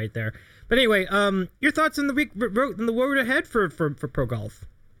solid right there. But anyway, your thoughts on the road ahead for pro golf?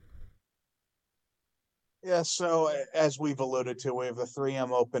 Yeah, so as we've alluded to, we have the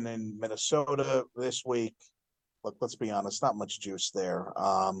 3M Open in Minnesota this week. Look, let's be honest, not much juice there.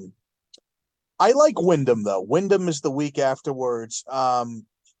 I like Wyndham, though. Wyndham is the week afterwards.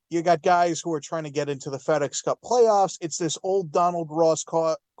 You got guys who are trying to get into the FedEx Cup playoffs. It's this old Donald Ross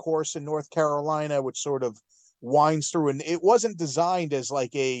course in North Carolina, which sort of winds through, and it wasn't designed as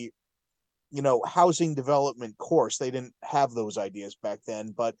like a housing development course. They didn't have those ideas back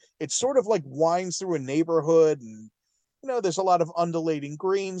then, but it sort of like winds through a neighborhood, and there's a lot of undulating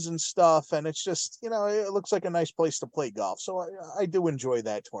greens and stuff, and it's just it looks like a nice place to play golf. So I do enjoy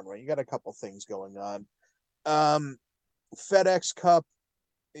that tournament. You got a couple things going on. FedEx Cup,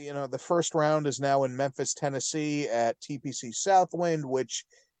 the first round is now in Memphis, Tennessee at TPC Southwind, which,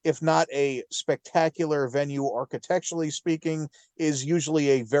 if not a spectacular venue architecturally speaking, is usually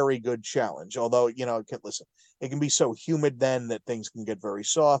a very good challenge. Although, it can be so humid then that things can get very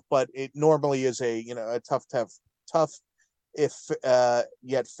soft, but it normally is a tough, if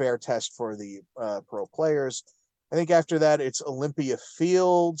yet fair test for the pro players. I think after that, it's Olympia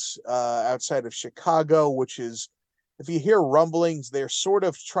Fields outside of Chicago, which is, if you hear rumblings, they're sort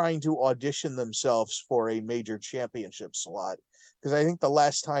of trying to audition themselves for a major championship slot. Because I think the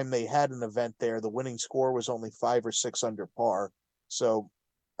last time they had an event there, the winning score was only 5 or 6 under par. So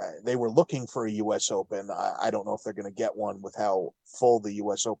they were looking for a U.S. Open. I don't know if they're going to get one with how full the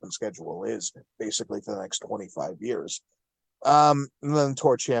U.S. Open schedule is, basically for the next 25 years. And then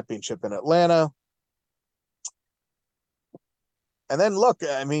Tour Championship in Atlanta. And then, look,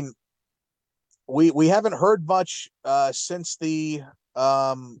 I mean, we haven't heard much since the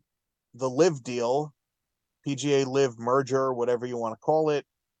Live deal, PGA Live merger, whatever you want to call it,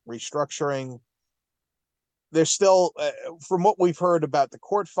 restructuring. There's still, from what we've heard about the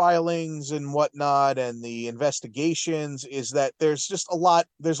court filings and whatnot and the investigations, is that there's a lot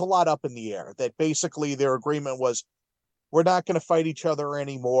up in the air. That basically their agreement was, we're not going to fight each other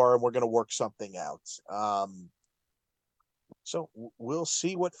anymore and we're going to work something out. So we'll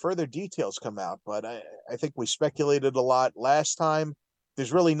see what further details come out. But I think we speculated a lot last time.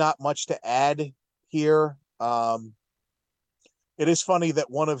 There's really not much to add here. It is funny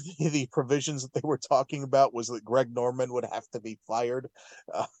that one of the provisions that they were talking about was that Greg Norman would have to be fired.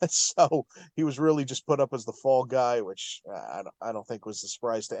 So he was really just put up as the fall guy, which I don't think was a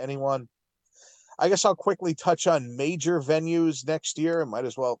surprise to anyone. I guess I'll quickly touch on major venues next year. I might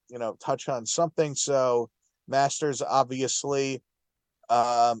as well, touch on something. So Masters, obviously.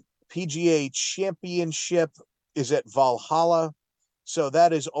 PGA Championship is at Valhalla. So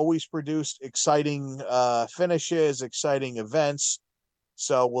that has always produced exciting finishes, exciting events.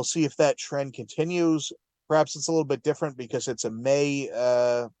 So we'll see if that trend continues. Perhaps it's a little bit different because it's in May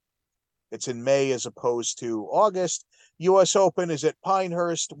as opposed to August. U.S. Open is at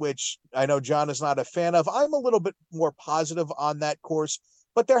Pinehurst, which I know John is not a fan of. I'm a little bit more positive on that course,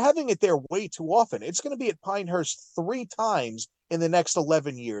 but they're having it there way too often. It's going to be at Pinehurst 3 times in the next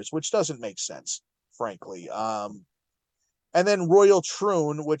 11 years, which doesn't make sense, frankly. And then Royal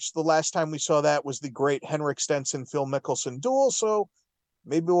Troon, which the last time we saw that was the great Henrik Stenson, Phil Mickelson duel. So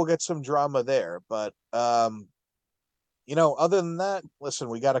maybe we'll get some drama there. But, other than that, listen,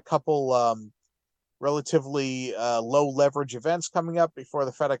 we got a couple relatively low leverage events coming up before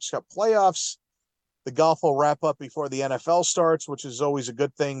the FedEx Cup playoffs. The golf will wrap up before the NFL starts, which is always a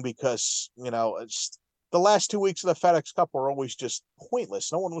good thing because, it's the last 2 weeks of the FedEx Cup were always just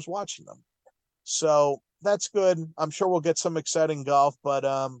pointless. No one was watching them. So that's good. I'm sure we'll get some exciting golf, but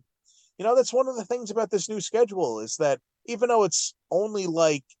that's one of the things about this new schedule is that even though it's only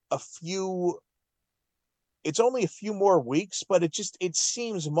a few more weeks, but it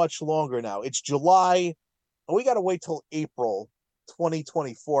seems much longer now. It's July, and we got to wait till April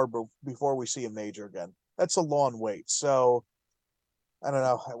 2024 before we see a major again. That's a long wait. So I don't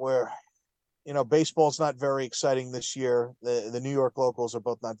know. Baseball's not very exciting this year. The New York locals are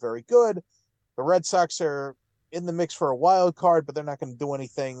both not very good. The Red Sox are in the mix for a wild card, but they're not going to do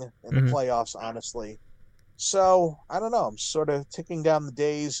anything in the playoffs, honestly. So, I don't know. I'm sort of ticking down the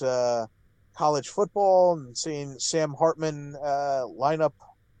days, college football, and seeing Sam Hartman line up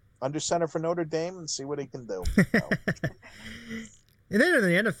under center for Notre Dame and see what he can do. And then on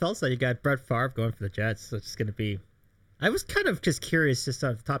the NFL side, you got Brett Favre going for the Jets. So it's going to be... I was kind of just curious, just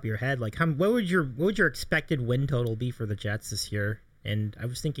off the top of your head, what would your expected win total be for the Jets this year? And I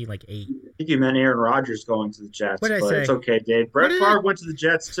was thinking 8. I think you meant Aaron Rodgers going to the Jets. What did I say? It's okay, Dave. Brett Favre went to the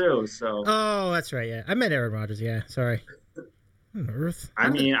Jets too. So. Oh, that's right. Yeah, I meant Aaron Rodgers. Yeah, sorry. What on earth?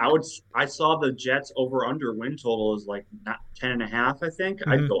 I saw the Jets over under win total is not 10.5. I think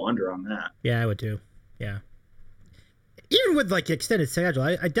I'd go under on that. Yeah, I would too. Yeah. Even with extended schedule,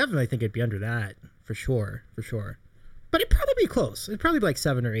 I definitely think it'd be under that for sure. But it'd probably be close. It'd probably be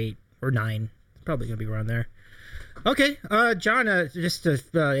 7 or 8 or 9. It's probably gonna be around there. Okay, John, just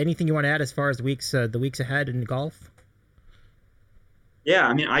anything you want to add as far as the weeks ahead in golf?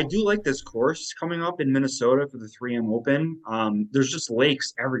 Yeah, I do like this course coming up in Minnesota for the 3M Open. There's just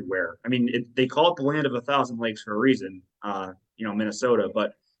lakes everywhere. They call it the land of 1,000 lakes for a reason, Minnesota.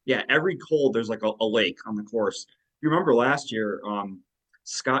 But yeah, every hole there's a lake on the course. You remember last year,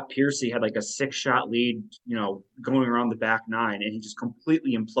 Scott Piercy had a 6-shot lead, going around the back 9, and he just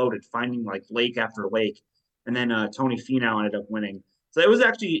completely imploded, finding lake after lake. And then Tony Finau ended up winning. So it was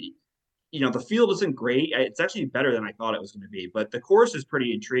actually, the field isn't great. It's actually better than I thought it was going to be. But the course is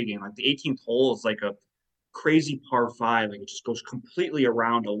pretty intriguing. The 18th hole is a crazy par 5. It just goes completely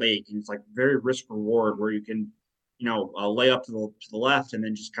around a lake. And it's very risk reward where you can, lay up to the left and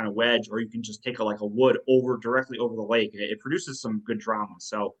then just kind of wedge, or you can just take a wood directly over the lake. It produces some good drama.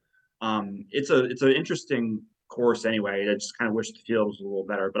 So it's an interesting course anyway. I just kind of wish the field was a little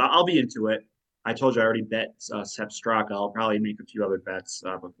better. But I'll be into it. I told you I already bet Sepp Straka. I'll probably make a few other bets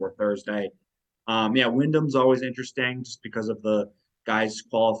before Thursday. Wyndham's always interesting just because of the guys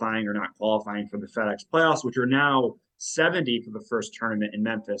qualifying or not qualifying for the FedEx playoffs, which are now 70 for the first tournament in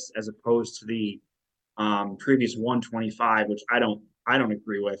Memphis, as opposed to the previous 125, which I don't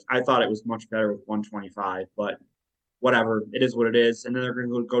agree with. I thought it was much better with 125, but whatever, it is what it is. And then they're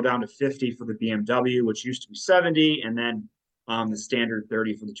going to go down to 50 for the BMW, which used to be 70, and then the standard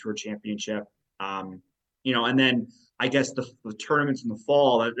 30 for the Tour Championship. And then I guess the tournaments in the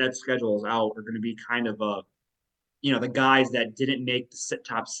fall that schedule is out are going to be kind of the guys that didn't make the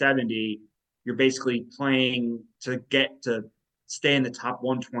top 70, you're basically playing to get to stay in the top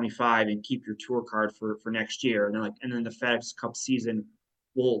 125 and keep your tour card for next year. And then the FedEx Cup season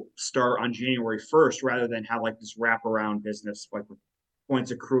will start on January 1st rather than have like this wraparound business like with points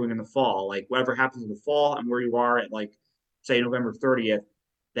accruing in the fall. Like whatever happens in the fall and where you are at like say November 30th,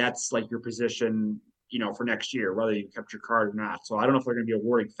 that's like your position, for next year, whether you kept your card or not. So I don't know if they're going to be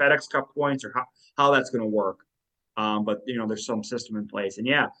awarding FedEx Cup points or how that's going to work. But there's some system in place. And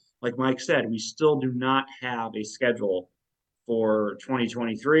yeah, like Mike said, we still do not have a schedule for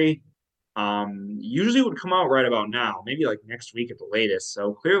 2023. Usually it would come out right about now, maybe like next week at the latest.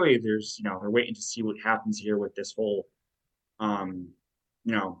 So clearly there's, they're waiting to see what happens here with this whole,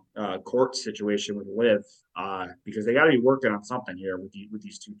 court situation with Liv, because they got to be working on something here with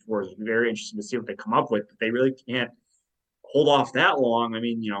these two tours. It'll be very interesting to see what they come up with, but they really can't hold off that long. I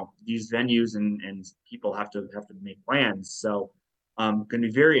mean, these venues and people have to make plans. So going to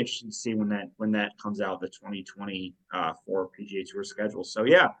be very interesting to see when that comes out, the 2024 PGA Tour schedule. So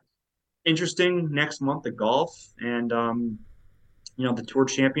yeah, interesting next month of golf, and the Tour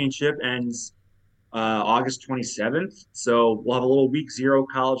Championship ends August 27th. So we'll have a little week 0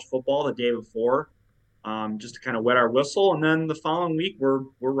 college football the day before, just to kind of wet our whistle, and then the following week we're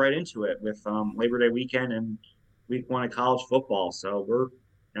right into it with Labor Day weekend and week 1 of college football. So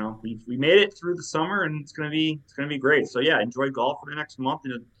we made it through the summer, and it's gonna be great. So yeah, enjoy golf for the next month,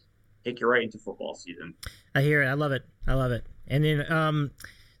 and it'll take you right into football season. I hear it. I love it. And then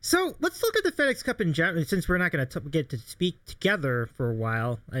so let's look at the FedEx Cup in general, since we're not going to get to speak together for a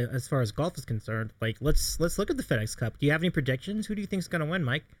while as far as golf is concerned. Like let's look at the FedEx Cup. Do you have any predictions? Who do you think is going to win,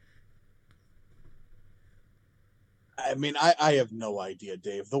 Mike? I mean, I have no idea,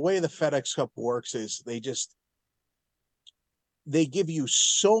 Dave. The way the FedEx Cup works is they give you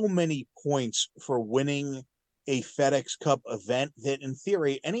so many points for winning a FedEx Cup event that in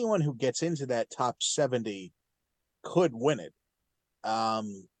theory, anyone who gets into that top 70 could win it.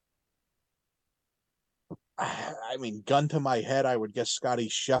 I mean, gun to my head, I would guess Scotty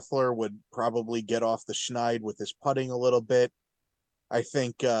Scheffler would probably get off the schneid with his putting a little bit. I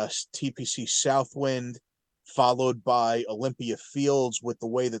think TPC Southwind, followed by Olympia Fields, with the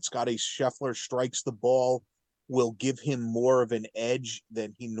way that Scotty Scheffler strikes the ball, will give him more of an edge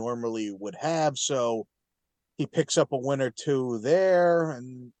than he normally would have. So he picks up a win or two there,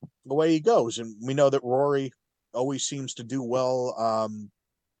 and away he goes. And we know that Rory always seems to do well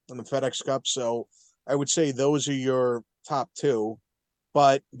in the FedEx Cup. So I would say those are your top two.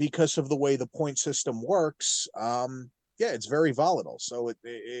 But because of the way the point system works, it's very volatile. So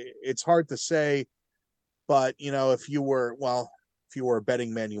it's hard to say. But, if you were a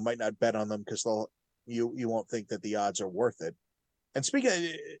betting man, you might not bet on them because you won't think that the odds are worth it. And speaking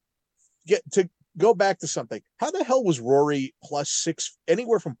of, to go back to something, how the hell was Rory +6,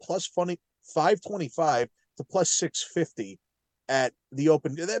 anywhere from +525 to +650 at the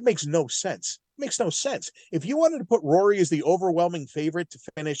Open? That makes no sense. If you wanted to put Rory as the overwhelming favorite to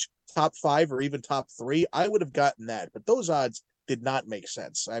finish top 5 or even top 3, I would have gotten that. But those odds did not make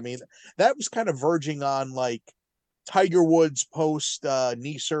sense. I mean, that was kind of verging on like Tiger Woods post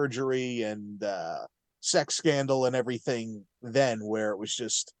knee surgery and sex scandal and everything then, where it was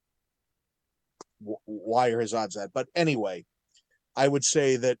just, why are his odds that? But anyway, I would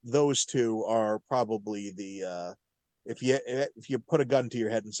say that those two are probably the if you put a gun to your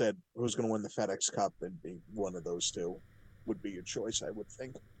head and said who's going to win the FedEx Cup, it'd be one of those two would be your choice, I would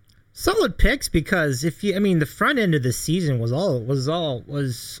think. Solid picks, because the front end of the season was all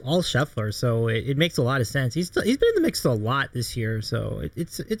Scheffler, so it makes a lot of sense. He's been in the mix a lot this year, so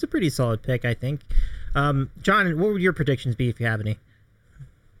it's a pretty solid pick, I think. John, what would your predictions be if you have any?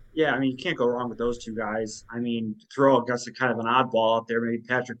 Yeah, I mean, you can't go wrong with those two guys. I mean, throw a kind of an oddball out there, maybe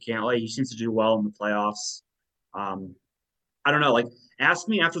Patrick Cantlay. He seems to do well in the playoffs. I don't know. Like, ask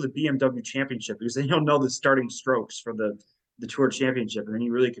me after the BMW Championship, because then you'll know the starting strokes for the Tour Championship, and then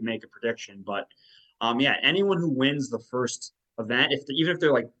you really can make a prediction. But anyone who wins the first event, even if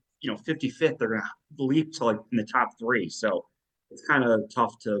they're like 55th, they're gonna leap to like in the top 3. So it's kind of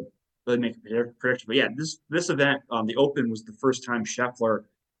tough to really make a prediction. But yeah, this event, the Open, was the first time Scheffler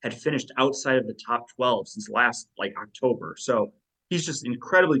had finished outside of the top 12 since last like October. So he's just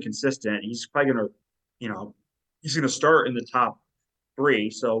incredibly consistent. He's probably gonna, he's gonna start in the top 3.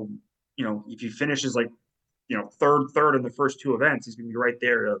 So if he finishes like third in the first 2 events, he's gonna be right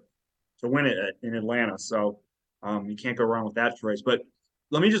there to win it in Atlanta. So you can't go wrong with that choice. But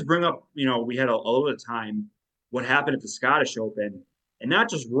let me just bring up, we had a little bit of time, what happened at the Scottish Open. and not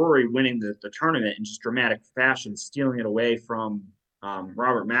just Rory winning the tournament in just dramatic fashion, stealing it away from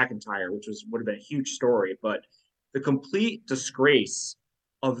Robert McIntyre, which would have been a huge story, but the complete disgrace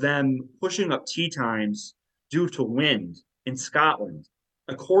of them pushing up tee times due to wind in Scotland,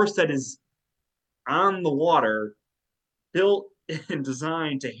 a course that is on the water, built and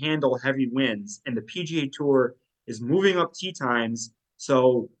designed to handle heavy winds, and the PGA Tour is moving up tee times.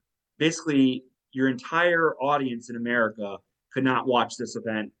 So basically, your entire audience in America could not watch this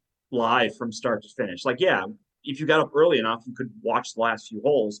event live from start to finish. Like, yeah, if you got up early enough, you could watch the last few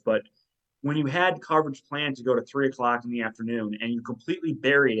holes. But when you had coverage planned to go to 3 o'clock in the afternoon and you completely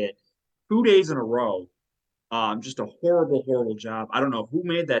buried it 2 days in a row, just a horrible, horrible job. I don't know who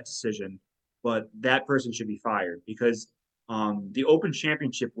made that decision, but that person should be fired because the Open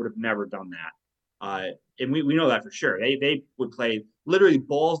Championship would have never done that. And we know that for sure. They would play, literally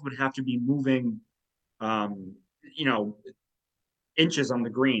balls would have to be moving, you know, inches on the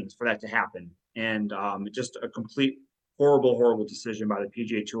greens for that to happen. And just a complete horrible, horrible decision by the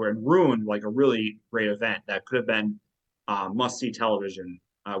PGA Tour and ruined like a really great event that could have been must-see television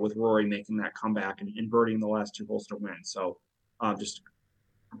with Rory making that comeback and inverting the last 2 holes to win. So just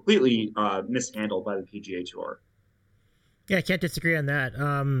completely mishandled by the PGA Tour. Yeah, I can't disagree on that.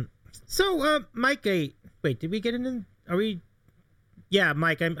 Mike, wait, did we get in? Are we? Yeah,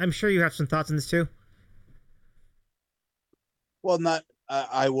 Mike, I'm sure you have some thoughts on this too. Well, not.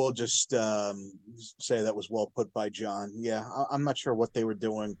 I will just say that was well put by John. Yeah, I'm not sure what they were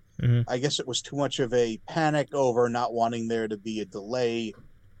doing. Mm-hmm. I guess it was too much of a panic over not wanting there to be a delay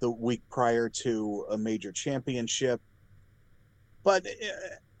the week prior to a major championship. But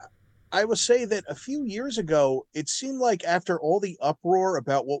I will say that a few years ago, it seemed like after all the uproar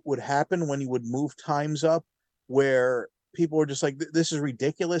about what would happen when you would move times up, where people were just like, this is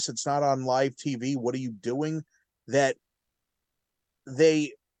ridiculous. It's not on live TV. What are you doing? That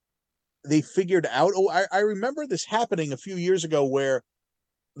they figured out. Oh, I remember this happening a few years ago where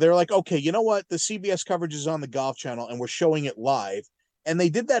they're like, okay, you know what? The CBS coverage is on the Golf Channel and we're showing it live. And they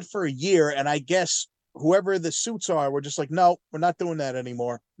did that for a year. And I guess whoever the suits are were just like, no, we're not doing that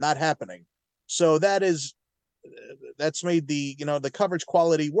anymore. Not happening. So that's made the coverage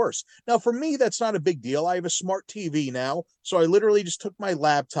quality worse. Now, for me, that's not a big deal. I have a smart TV now. So I literally just took my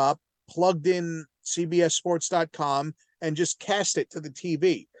laptop, plugged in CBSSports.com, and just cast it to the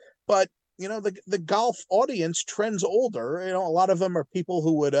TV. But, the golf audience trends older. A lot of them are people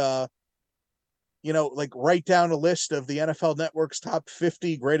who would, like write down a list of the NFL Network's top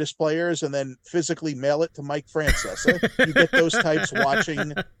 50 greatest players and then physically mail it to Mike Francesa. You get those types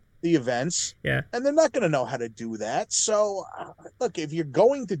watching the events. Yeah. And they're not going to know how to do that. So, look, if you're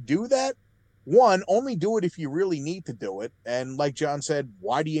going to do that, one, only do it if you really need to do it. And like John said,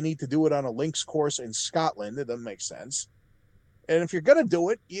 why do you need to do it on a links course in Scotland? It doesn't make sense. And if you're going to do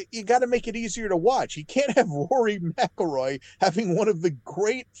it, you got to make it easier to watch. You can't have Rory McIlroy having one of the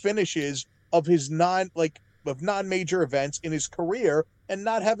great finishes of his non-major events in his career and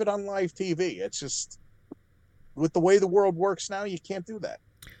not have it on live TV. It's just, with the way the world works now, you can't do that.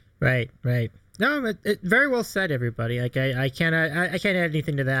 Right. No, it very well said, everybody. Like I can't add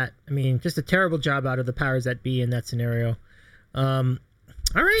anything to that. I mean, just a terrible job out of the powers that be in that scenario.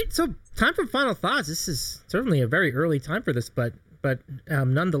 All right, so time for final thoughts. This is certainly a very early time for this, but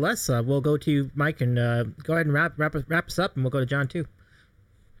nonetheless, we'll go to you, Mike, and go ahead and wrap us up, and we'll go to John too.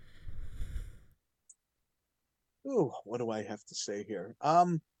 Ooh, what do I have to say here?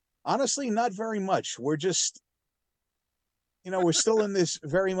 Honestly, not very much. We're just, we're still in this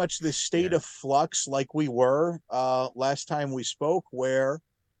very much this state of flux like we were last time we spoke, where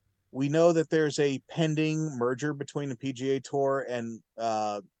we know that there's a pending merger between the PGA Tour and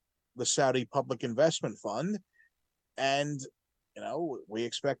the Saudi Public Investment Fund. And, we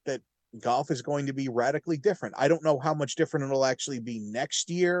expect that golf is going to be radically different. I don't know how much different it'll actually be next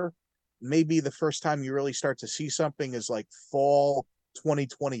year. Maybe the first time you really start to see something is like fall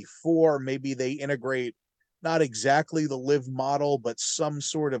 2024. Maybe they integrate not exactly the live model, but some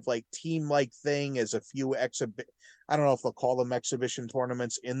sort of like team-like thing as a few I don't know if they'll call them exhibition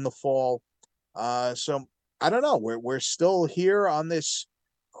tournaments in the fall. So I don't know. We're still here on this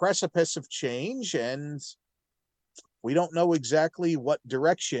precipice of change, and we don't know exactly what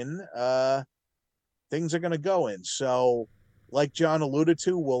direction things are going to go in. So, like John alluded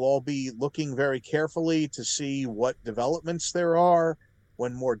to, we'll all be looking very carefully to see what developments there are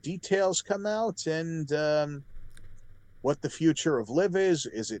when more details come out, and what the future of live is.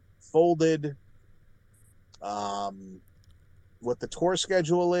 Is it folded? What the tour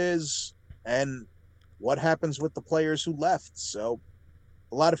schedule is, and what happens with the players who left. So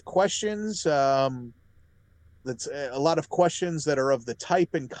a lot of questions. that's a lot of questions that are of the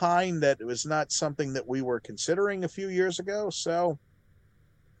type and kind that it was not something that we were considering a few years ago. So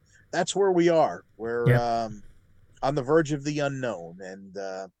that's where we are. We're on the verge of the unknown,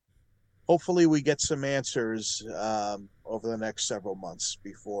 and hopefully we get some answers over the next several months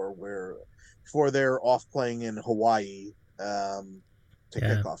before they're off playing in Hawaii to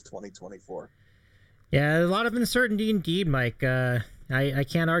kick off 2024. Yeah, a lot of uncertainty indeed, Mike. I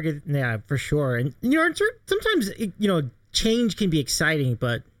can't argue, for sure. And sometimes change can be exciting,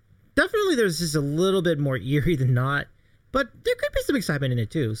 but definitely there's just a little bit more eerie than not. But there could be some excitement in it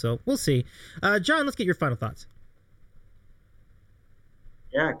too, so we'll see. John, let's get your final thoughts.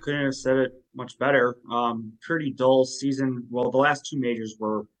 Yeah, I couldn't have said it much better. Pretty dull season. Well, the last two majors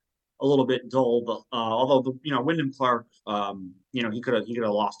were a little bit dull, but although Wyndham Clark, he could have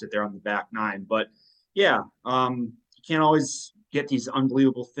lost it there on the back nine. But yeah, you can't always get these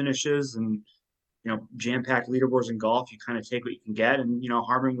unbelievable finishes and jam-packed leaderboards in golf. You kind of take what you can get, and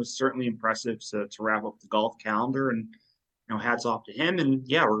Harman was certainly impressive to wrap up the golf calendar, and hats off to him. And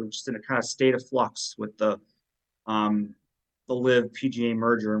yeah, we're just in a kind of state of flux with the Live PGA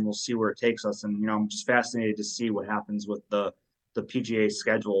merger, and we'll see where it takes us. And I'm just fascinated to see what happens with the PGA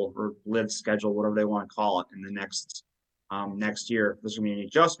schedule or Live schedule, whatever they want to call it, in the next year. If there's going to be any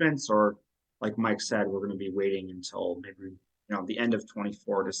adjustments, or like Mike said, we're going to be waiting until maybe the end of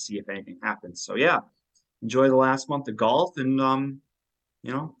 24 to see if anything happens. So yeah, enjoy the last month of golf, and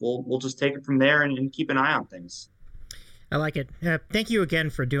we'll just take it from there and keep an eye on things. I like it. Thank you again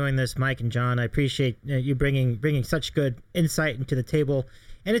for doing this, Mike and John. I appreciate you bringing such good insight into the table,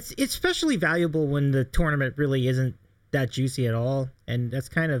 and it's especially valuable when the tournament really isn't that juicy at all. And that's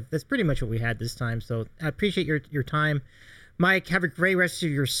pretty much what we had this time. So I appreciate your time, Mike. Have a great rest of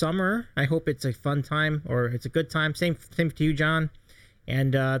your summer. I hope it's a fun time, or it's a good time. Same to you, John.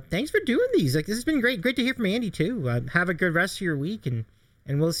 And thanks for doing these. This has been great. Great to hear from Andy too. Have a good rest of your week, and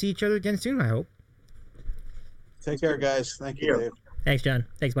we'll see each other again soon, I hope. Take care, guys. Thank you, Dave. Thanks, John.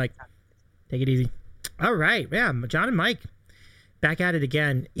 Thanks, Mike. Take it easy. All right. Yeah, John and Mike back at it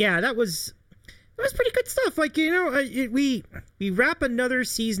again. Yeah, that was pretty good stuff. We wrap another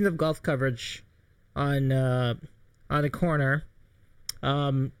season of golf coverage on the corner.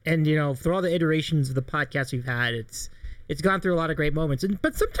 And through all the iterations of the podcast we've had, it's gone through a lot of great moments.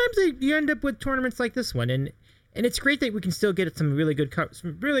 But sometimes you end up with tournaments like this one, and it's great that we can still get some really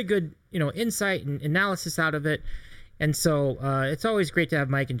good insight and analysis out of it. And so it's always great to have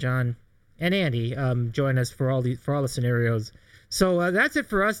Mike and John and Andy join us for all the scenarios. So that's it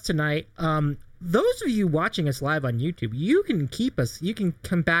for us tonight. Those of you watching us live on YouTube, you can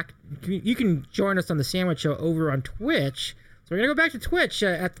come back. You can join us on the Sandwich Show over on Twitch. So we're going to go back to Twitch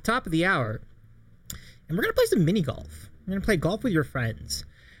at the top of the hour. And we're going to play some mini golf. We're going to play golf with your friends.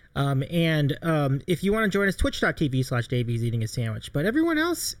 If you want to join us, twitch.tv/Davey's Eating a Sandwich. But everyone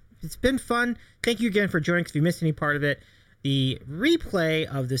else, it's been fun. Thank you again for joining. If you missed any part of it, the replay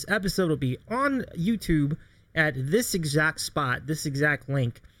of this episode will be on YouTube at this exact spot, this exact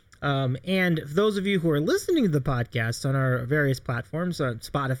link. And those of you who are listening to the podcast on our various platforms, on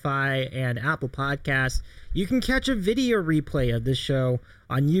Spotify and Apple Podcasts, you can catch a video replay of this show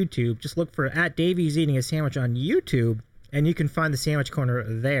on YouTube. Just look for @Davey's Eating a Sandwich on YouTube, and you can find the Sandwich Corner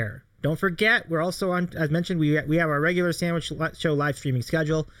there. Don't forget, we're also on, as mentioned, we have our regular Sandwich Show live streaming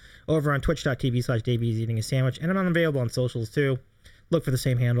schedule over on twitch.tv/Davey's Eating a Sandwich, and I'm available on socials too. Look for the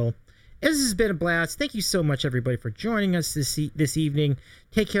same handle. This has been a blast. Thank you so much, everybody, for joining us this evening.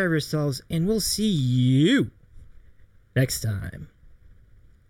 Take care of yourselves, and we'll see you next time.